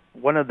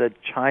one of the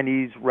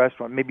Chinese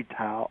restaurants, maybe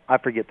Tao, I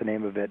forget the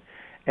name of it,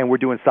 and we're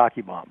doing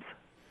sake bombs.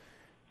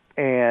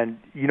 And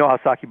you know how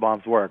sake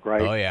bombs work,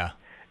 right? Oh, yeah.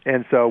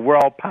 And so we're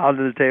all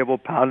pounding the table,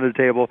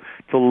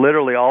 till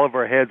literally all of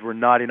our heads were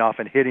nodding off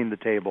and hitting the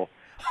table.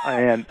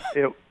 And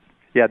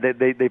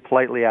they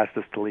politely asked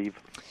us to leave.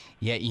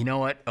 Yeah, you know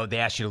what? Oh, they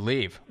asked you to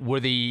leave. Were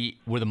the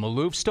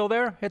Maloofs still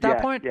there at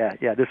that point?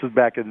 Yeah. This was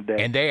back in the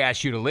day. And they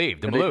asked you to leave.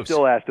 The Maloofs. They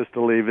still asked us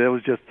to leave. It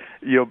was just,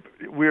 we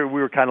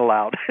were kind of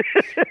loud.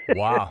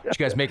 Wow! Did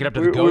you guys make it up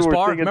to the Ghost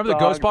Bar? Remember the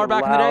Ghost Bar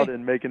back in the day?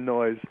 And making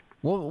noise.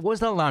 What was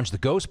that lounge? The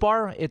Ghost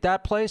Bar at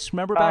that place?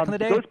 Remember back in the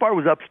day? The Ghost Bar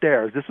was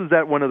upstairs. This was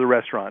at one of the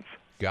restaurants.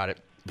 Got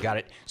it.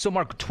 So,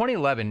 Mark,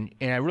 2011,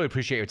 and I really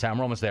appreciate your time.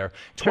 We're almost there.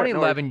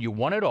 2011, you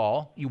won it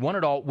all.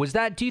 Was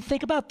that, do you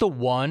think about the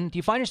one? Do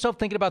you find yourself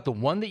thinking about the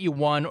one that you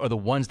won or the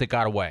ones that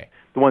got away?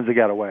 The ones that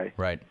got away.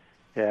 Right.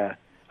 Yeah.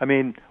 I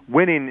mean,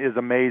 winning is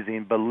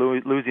amazing, but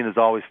losing is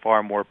always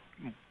far more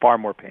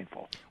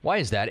painful. Why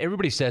is that?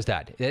 Everybody says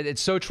that.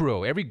 It's so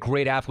true. Every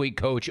great athlete,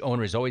 coach,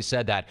 owner has always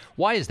said that.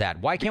 Why is that?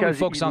 Why can't we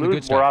focus on the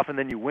good stuff? You lose more often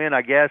than you win,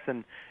 I guess,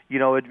 and,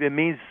 it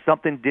means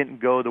something didn't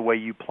go the way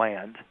you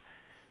planned.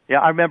 Yeah,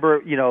 I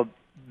remember,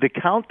 the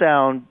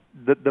countdown,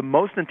 the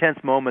most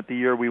intense moment the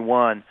year we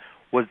won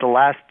was the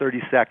last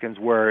 30 seconds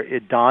where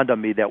it dawned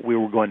on me that we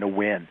were going to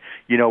win.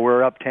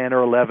 We're up 10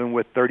 or 11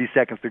 with 30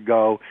 seconds to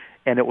go,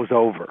 and it was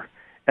over.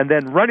 And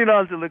then running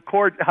onto the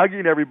court,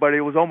 hugging everybody,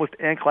 it was almost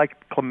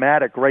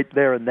anticlimactic right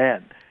there and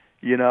then,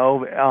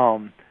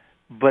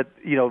 But,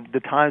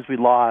 the times we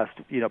lost,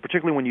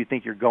 particularly when you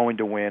think you're going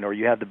to win or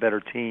you have the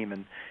better team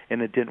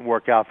and it didn't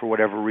work out for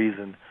whatever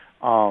reason,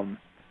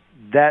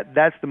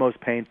 that's the most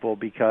painful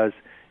because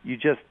you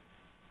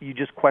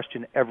just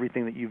question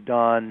everything that you've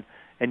done,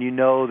 and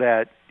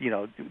that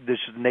this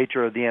is the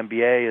nature of the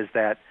NBA is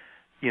that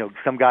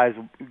some guys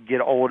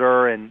get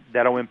older and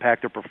that'll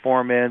impact their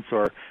performance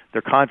or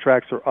their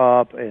contracts are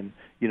up, and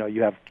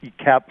you have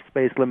cap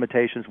space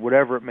limitations,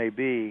 whatever it may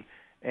be,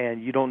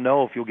 and you don't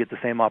know if you'll get the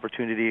same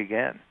opportunity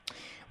again.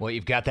 Well,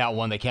 you've got that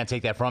one. They can't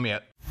take that from you.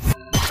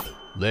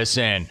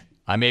 Listen,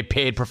 I'm a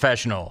paid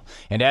professional,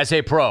 and as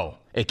a pro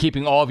at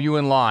keeping all of you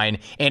in line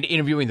and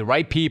interviewing the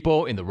right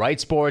people in the right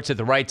sports at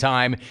the right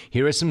time,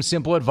 here is some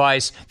simple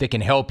advice that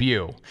can help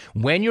you.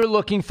 When you're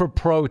looking for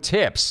pro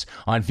tips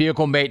on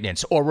vehicle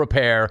maintenance or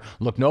repair,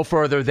 look no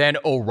further than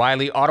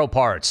O'Reilly Auto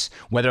Parts.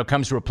 Whether it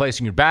comes to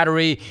replacing your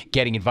battery,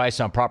 getting advice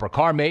on proper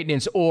car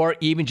maintenance, or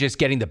even just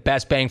getting the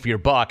best bang for your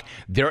buck,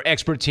 their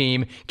expert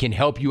team can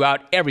help you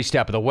out every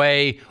step of the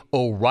way.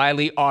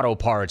 O'Reilly Auto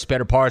Parts.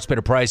 Better parts,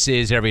 better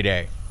prices every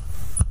day.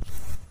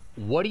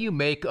 What do you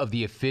make of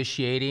the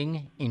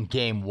officiating in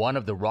Game 1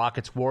 of the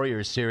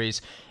Rockets-Warriors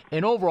series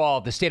and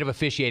overall the state of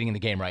officiating in the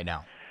game right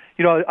now?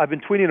 I've been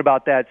tweeting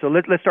about that. So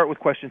let's start with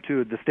question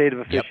 2, the state of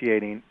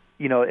officiating.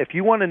 Yep. If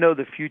you want to know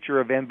the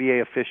future of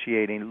NBA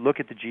officiating, look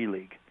at the G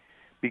League.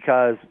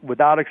 Because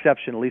without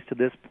exception, at least to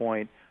this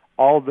point,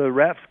 all the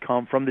refs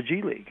come from the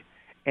G League.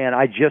 And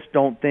I just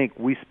don't think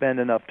we spend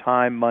enough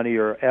time, money,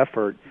 or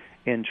effort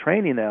in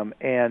training them.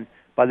 And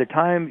by the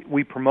time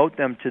we promote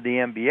them to the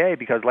NBA,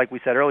 because like we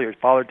said earlier,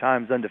 Father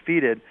Time's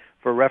undefeated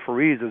for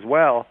referees as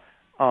well,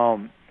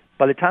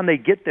 by the time they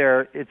get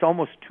there, it's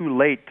almost too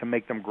late to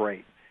make them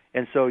great.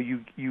 And so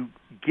you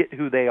get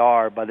who they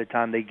are by the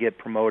time they get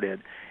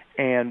promoted.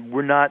 And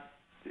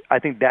I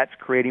think that's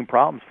creating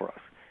problems for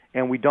us.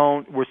 And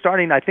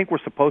I think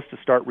we're supposed to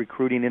start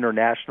recruiting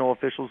international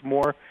officials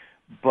more,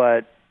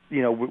 but,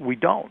 we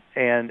don't.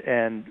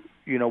 And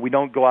we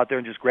don't go out there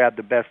and just grab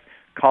the best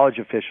college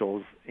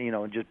officials,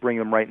 and just bring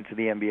them right into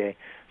the NBA.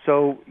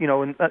 So,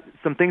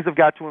 some things have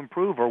got to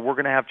improve, or we're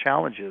going to have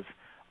challenges.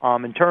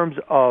 In terms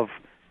of,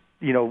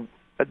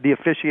 the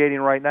officiating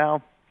right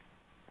now,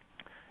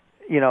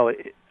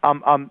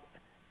 I'm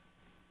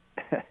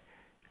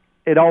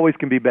it always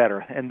can be better,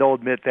 and they'll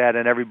admit that,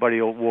 and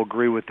everybody will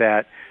agree with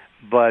that.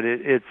 But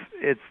it's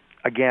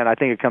again, I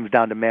think it comes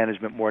down to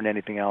management more than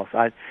anything else.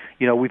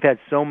 We've had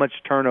so much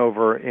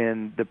turnover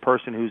in the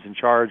person who's in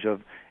charge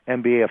of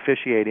NBA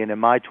officiating. In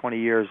my 20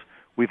 years,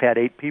 we've had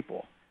 8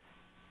 people.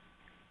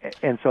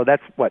 And so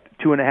that's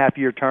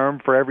 2.5-year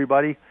term for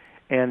everybody.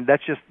 And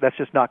that's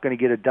just not going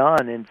to get it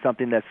done in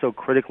something that's so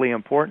critically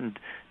important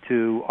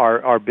to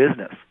our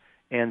business.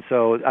 And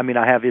so,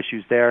 I have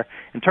issues there.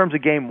 In terms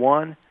of Game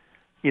 1,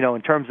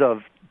 in terms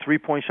of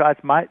three-point shots,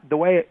 the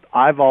way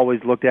I've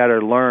always looked at it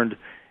or learned,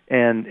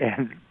 and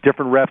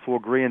different refs will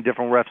agree and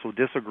different refs will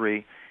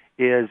disagree,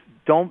 is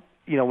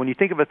when you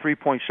think of a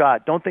three-point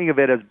shot, don't think of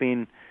it as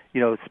being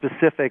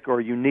specific or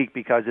unique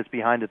because it's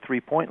behind a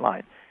three-point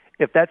line.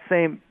 If that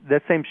same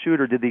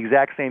shooter did the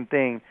exact same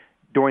thing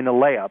during the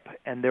layup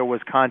and there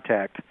was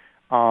contact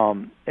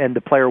and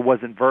the player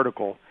wasn't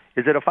vertical,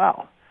 is it a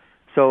foul?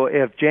 So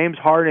if James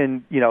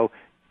Harden,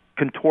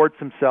 contorts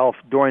himself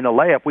during the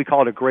layup, we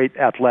call it a great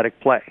athletic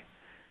play.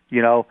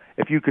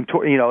 If you can,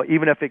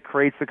 even if it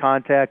creates the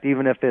contact,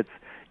 even if it's,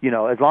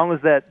 as long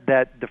as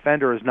that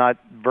defender is not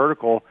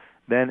vertical,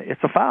 then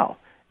it's a foul.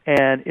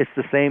 And it's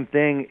the same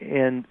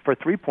thing for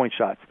 3-point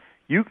shots.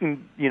 You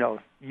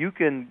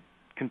can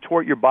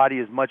contort your body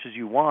as much as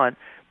you want,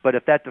 but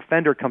if that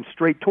defender comes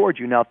straight towards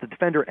you, now if the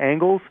defender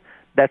angles,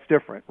 that's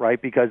different,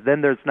 right? Because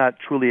then there's not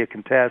truly a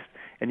contest,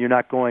 and you're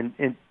not going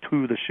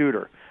into the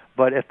shooter.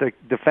 But if the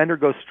defender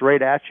goes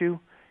straight at you,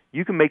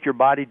 you can make your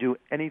body do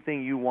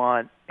anything you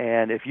want,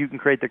 and if you can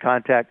create the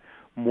contact,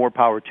 more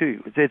power to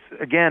you. It's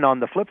again,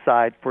 on the flip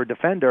side, for a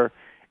defender,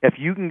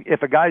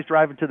 if a guy's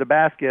driving to the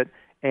basket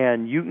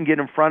and you can get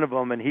in front of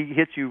him and he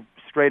hits you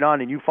straight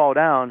on and you fall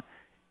down,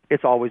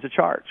 it's always a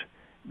charge.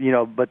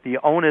 But the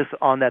onus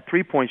on that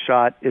 3-point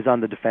shot is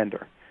on the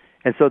defender.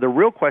 And so the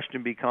real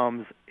question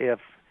becomes if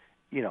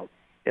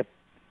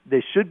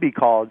they should be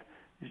called,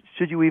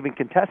 should you even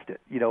contest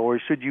it? Or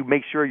should you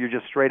make sure you're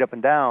just straight up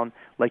and down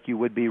like you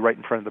would be right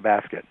in front of the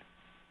basket?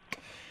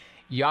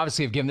 You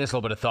obviously have given this a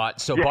little bit of thought.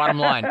 So bottom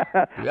line.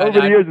 Over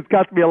the years, it's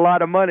cost me a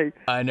lot of money.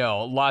 I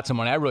know, lots of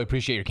money. I really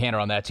appreciate your candor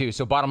on that, too.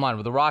 So bottom line,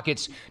 with the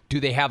Rockets, do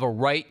they have a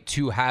right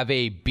to have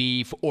a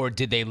beef, or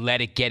did they let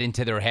it get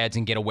into their heads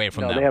and get away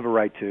from them? No, they have a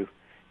right to.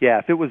 Yeah,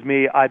 if it was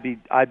me, I'd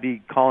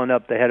be calling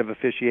up the head of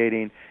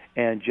officiating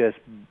and just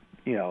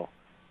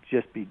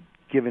be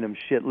giving him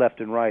shit left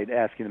and right,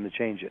 asking him to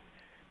change it.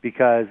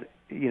 Because,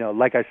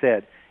 like I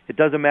said, it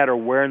doesn't matter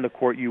where in the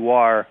court you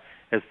are.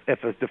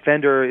 If a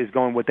defender is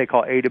going what they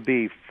call A to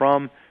B,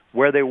 from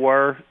where they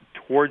were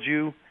towards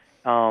you,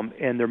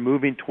 and they're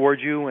moving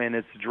towards you, and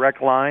it's a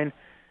direct line,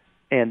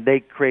 and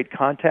they create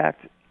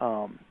contact,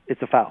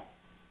 it's a foul.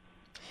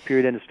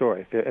 Period, end of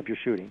story, if you're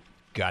shooting.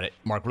 Got it.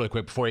 Mark, really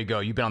quick before you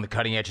go, you've been on the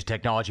cutting edge of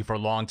technology for a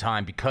long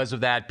time. Because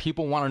of that,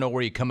 people want to know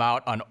where you come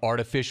out on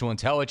artificial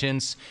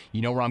intelligence.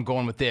 You know where I'm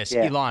going with this.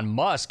 Yeah. Elon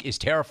Musk is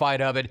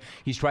terrified of it.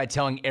 He's tried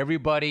telling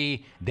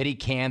everybody that he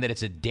can that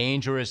it's a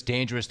dangerous,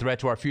 dangerous threat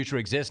to our future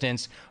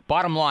existence.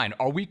 Bottom line,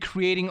 are we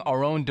creating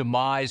our own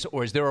demise,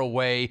 or is there a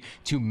way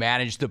to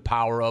manage the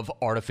power of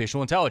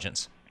artificial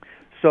intelligence?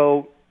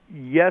 So,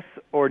 yes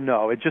or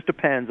no. It just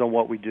depends on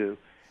what we do.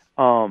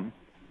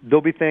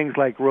 There'll be things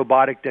like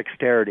robotic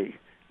dexterity.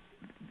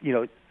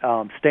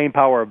 Staying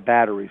power of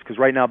batteries, because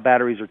right now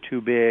batteries are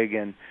too big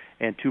and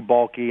too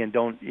bulky and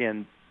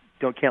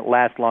can't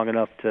last long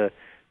enough to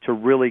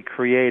really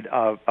create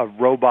a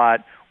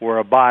robot or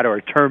a bot or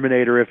a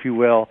Terminator, if you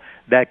will,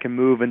 that can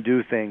move and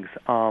do things.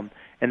 And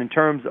in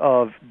terms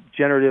of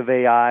generative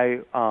AI,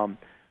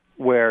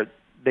 where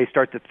they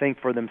start to think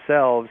for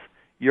themselves,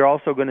 you're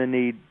also going to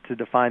need to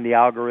define the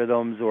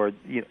algorithms, or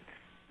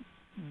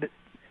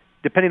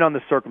depending on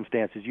the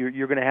circumstances,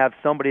 you're going to have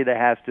somebody that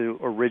has to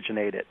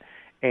originate it.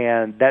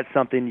 And that's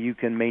something you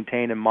can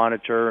maintain and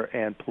monitor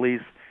and police.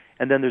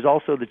 And then there's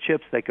also the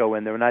chips that go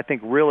in there. And I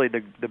think really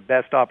the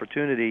best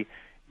opportunity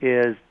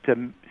is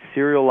to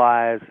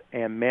serialize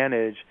and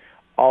manage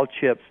all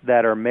chips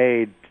that are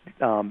made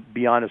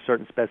beyond a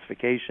certain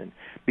specification.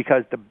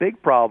 Because the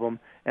big problem,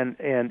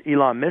 and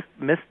Elon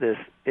missed this,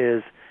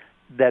 is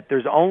that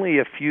there's only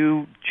a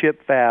few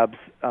chip fabs,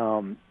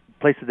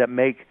 places that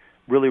make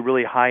really,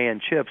 really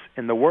high-end chips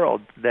in the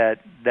world that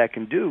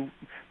can do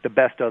the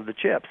best of the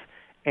chips.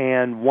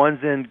 And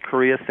one's in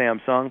Korea,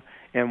 Samsung,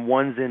 and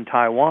one's in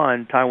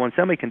Taiwan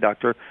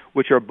Semiconductor,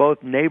 which are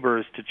both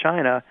neighbors to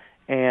China.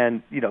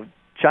 And,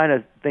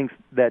 China thinks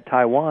that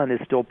Taiwan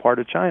is still part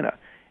of China.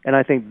 And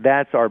I think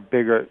that's a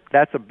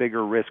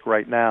bigger risk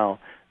right now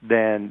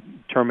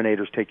than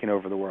Terminators taking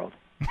over the world.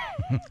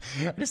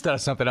 I just thought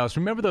of something else.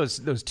 Remember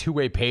those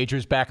two-way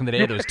pagers back in the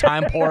day, those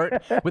Time Port?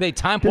 Were they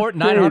Time Port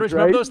 900s? Right?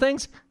 Remember those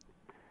things?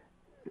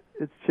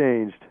 It's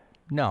changed.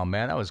 No,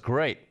 man, that was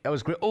great.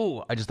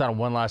 Oh, I just thought of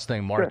one last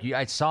thing, Mark.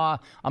 Sure.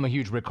 I'm a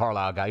huge Rick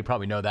Carlisle guy. You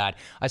probably know that.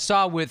 I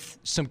saw with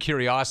some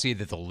curiosity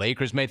that the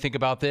Lakers may think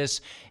about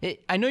this.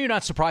 I know you're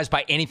not surprised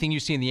by anything you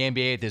see in the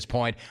NBA at this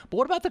point, but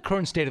what about the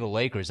current state of the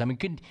Lakers? I mean,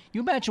 could you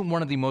imagine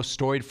one of the most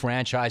storied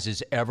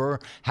franchises ever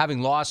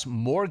having lost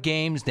more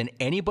games than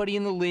anybody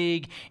in the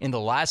league in the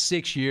last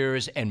 6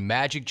 years, and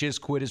Magic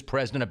just quit as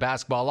president of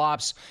basketball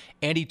ops,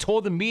 and he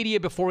told the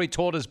media before he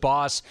told his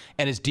boss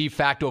and his de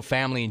facto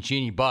family and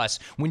Jeannie Buss.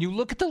 When you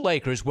look at the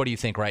Lakers, what do you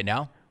think right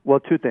now? Well,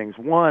 two things.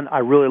 One, I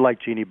really like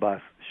Jeannie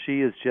Buss.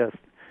 She is just...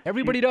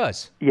 Everybody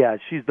does. Yeah,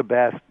 she's the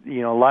best. A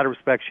lot of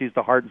respect. She's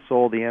the heart and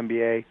soul of the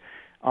NBA.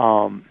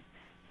 On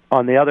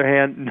the other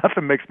hand,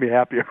 nothing makes me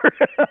happier.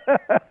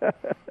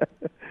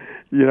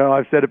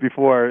 I've said it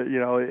before.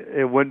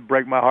 It wouldn't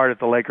break my heart if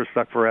the Lakers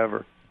stuck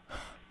forever.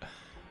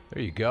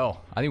 There you go.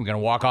 I think we're going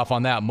to walk off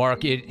on that.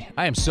 Mark,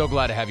 I am so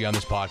glad to have you on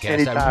this podcast.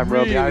 Anytime, I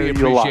really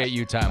appreciate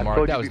you time,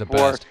 Mark. That was the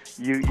best.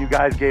 You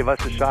guys gave us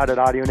a shot at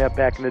AudioNet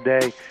back in the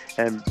day,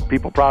 and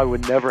people probably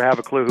would never have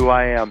a clue who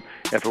I am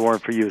if it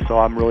weren't for you, so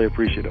I'm really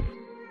appreciative.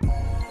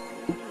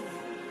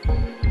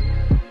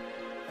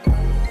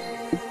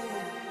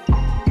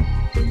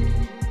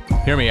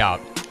 Hear me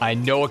out. I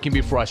know it can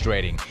be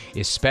frustrating,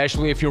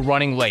 especially if you're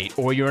running late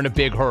or you're in a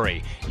big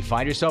hurry. You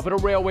find yourself at a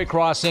railway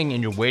crossing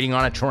and you're waiting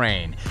on a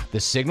train. The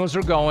signals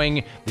are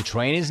going, the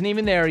train isn't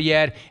even there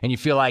yet, and you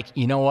feel like,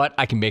 you know what,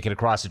 I can make it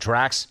across the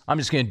tracks. I'm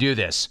just going to do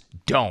this.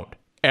 Don't.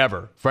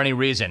 Ever, for any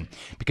reason,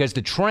 because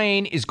the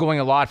train is going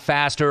a lot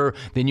faster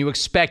than you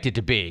expect it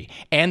to be,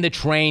 and the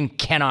train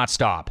cannot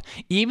stop.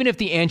 Even if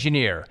the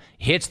engineer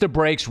hits the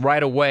brakes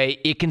right away,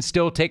 it can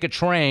still take a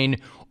train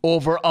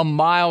over a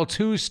mile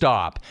to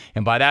stop.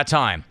 And by that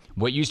time,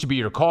 what used to be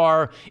your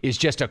car is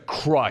just a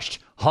crushed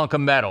hunk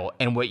of metal,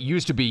 and what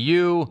used to be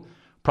you,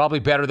 probably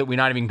better that we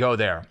not even go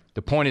there.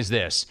 The point is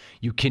this: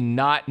 you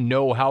cannot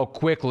know how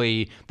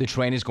quickly the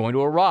train is going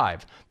to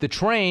arrive. The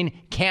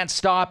train can't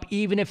stop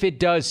even if it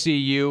does see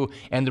you,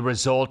 and the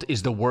result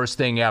is the worst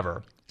thing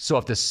ever. So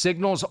if the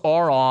signals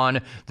are on,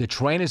 the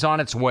train is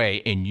on its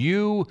way, and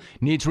you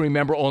need to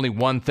remember only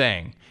one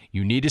thing.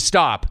 You need to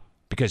stop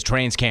because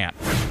trains can't.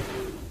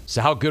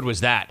 So how good was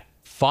that?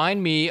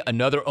 Find me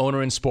another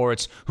owner in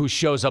sports who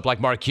shows up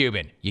like Mark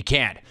Cuban. You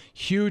can't.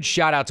 Huge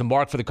shout out to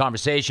Mark for the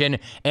conversation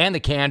and the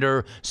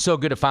candor. So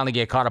good to finally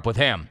get caught up with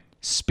him.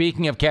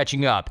 Speaking of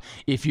catching up,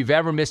 if you've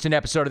ever missed an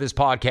episode of this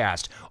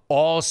podcast,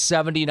 all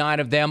 79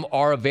 of them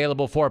are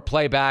available for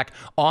playback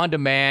on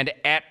demand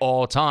at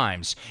all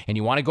times. And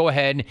you want to go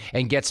ahead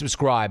and get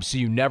subscribed so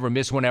you never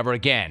miss one ever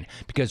again.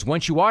 Because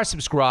once you are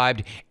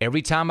subscribed,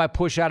 every time I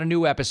push out a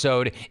new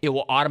episode, it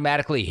will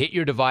automatically hit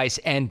your device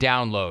and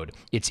download.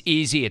 It's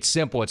easy, it's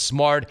simple, it's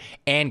smart,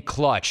 and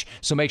clutch.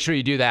 So make sure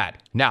you do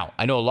that. Now,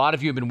 I know a lot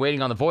of you have been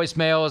waiting on the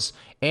voicemails,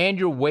 and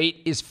your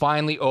wait is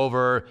finally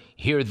over.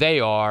 Here they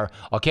are.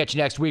 I'll catch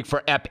you next week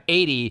for Ep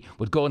 80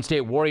 with Golden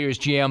State Warriors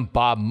GM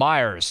Bob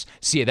Myers.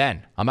 See you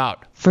then. I'm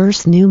out.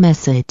 First new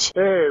message.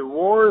 Hey,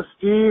 War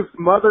Steve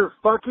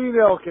motherfucking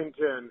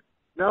Elkington.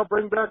 Now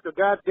bring back the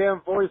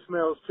goddamn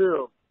voicemails,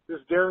 too. This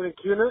is Darren and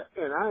Cuna,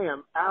 and I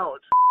am out.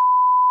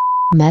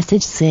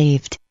 Message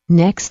saved.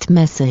 Next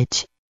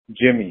message.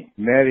 Jimmy,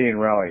 Maddie,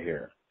 and Raleigh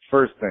here.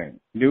 First thing,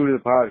 new to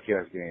the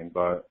podcast game,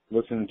 but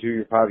listening to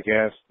your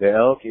podcast, the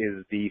Elk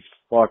is the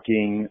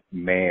fucking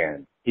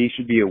man. He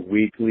should be a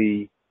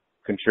weekly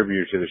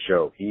contributor to the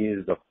show. He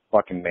is the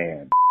fucking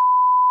man.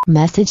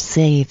 Message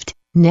saved.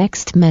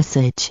 Next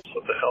message.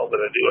 What the hell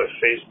did I do? I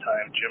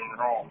FaceTime Jim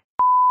Rome.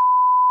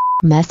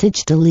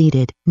 Message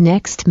deleted.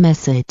 Next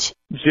message.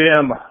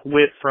 Jim,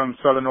 Whit from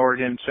Southern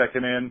Oregon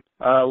checking in.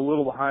 A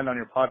little behind on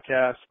your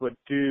podcast, but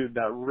dude,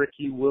 that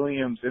Ricky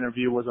Williams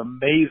interview was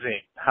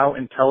amazing. How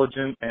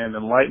intelligent and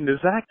enlightened is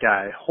that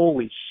guy?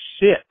 Holy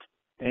shit.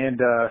 And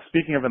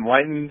speaking of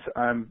enlightened,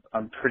 I'm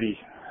pretty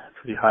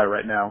high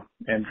right now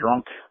and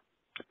drunk.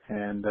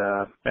 And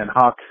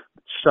Hawk,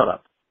 shut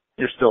up.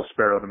 You're still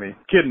Sparrow to me.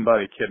 Kidding,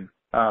 buddy, kidding.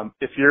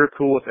 If you're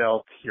cool with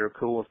Elk, you're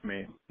cool with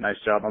me. Nice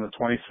job on the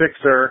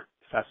 26er.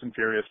 Fast and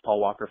Furious, Paul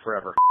Walker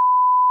forever.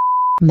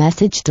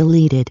 Message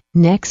deleted.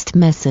 Next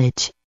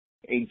message.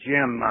 Hey,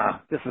 Jim,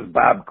 this is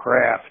Bob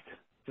Kraft.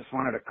 Just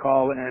wanted to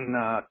call and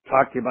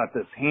talk to you about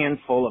this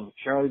handful of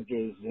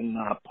charges in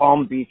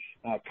Palm Beach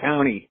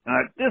County.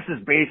 This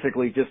is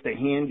basically just a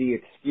handy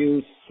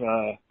excuse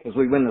because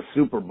we win the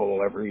Super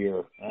Bowl every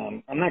year.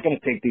 I'm not going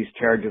to take these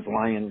charges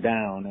lying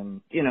down.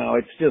 And, you know,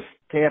 it's just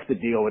to have to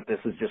deal with this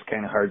is just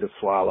kind of hard to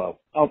swallow.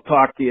 I'll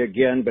talk to you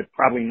again, but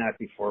probably not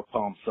before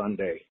Palm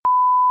Sunday.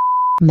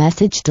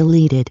 Message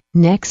deleted.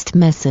 Next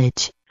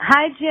message.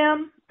 Hi,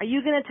 Jim. Are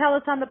you going to tell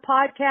us on the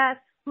podcast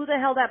who the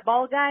hell that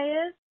bald guy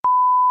is?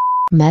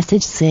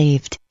 Message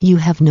saved. You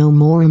have no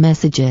more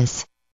messages.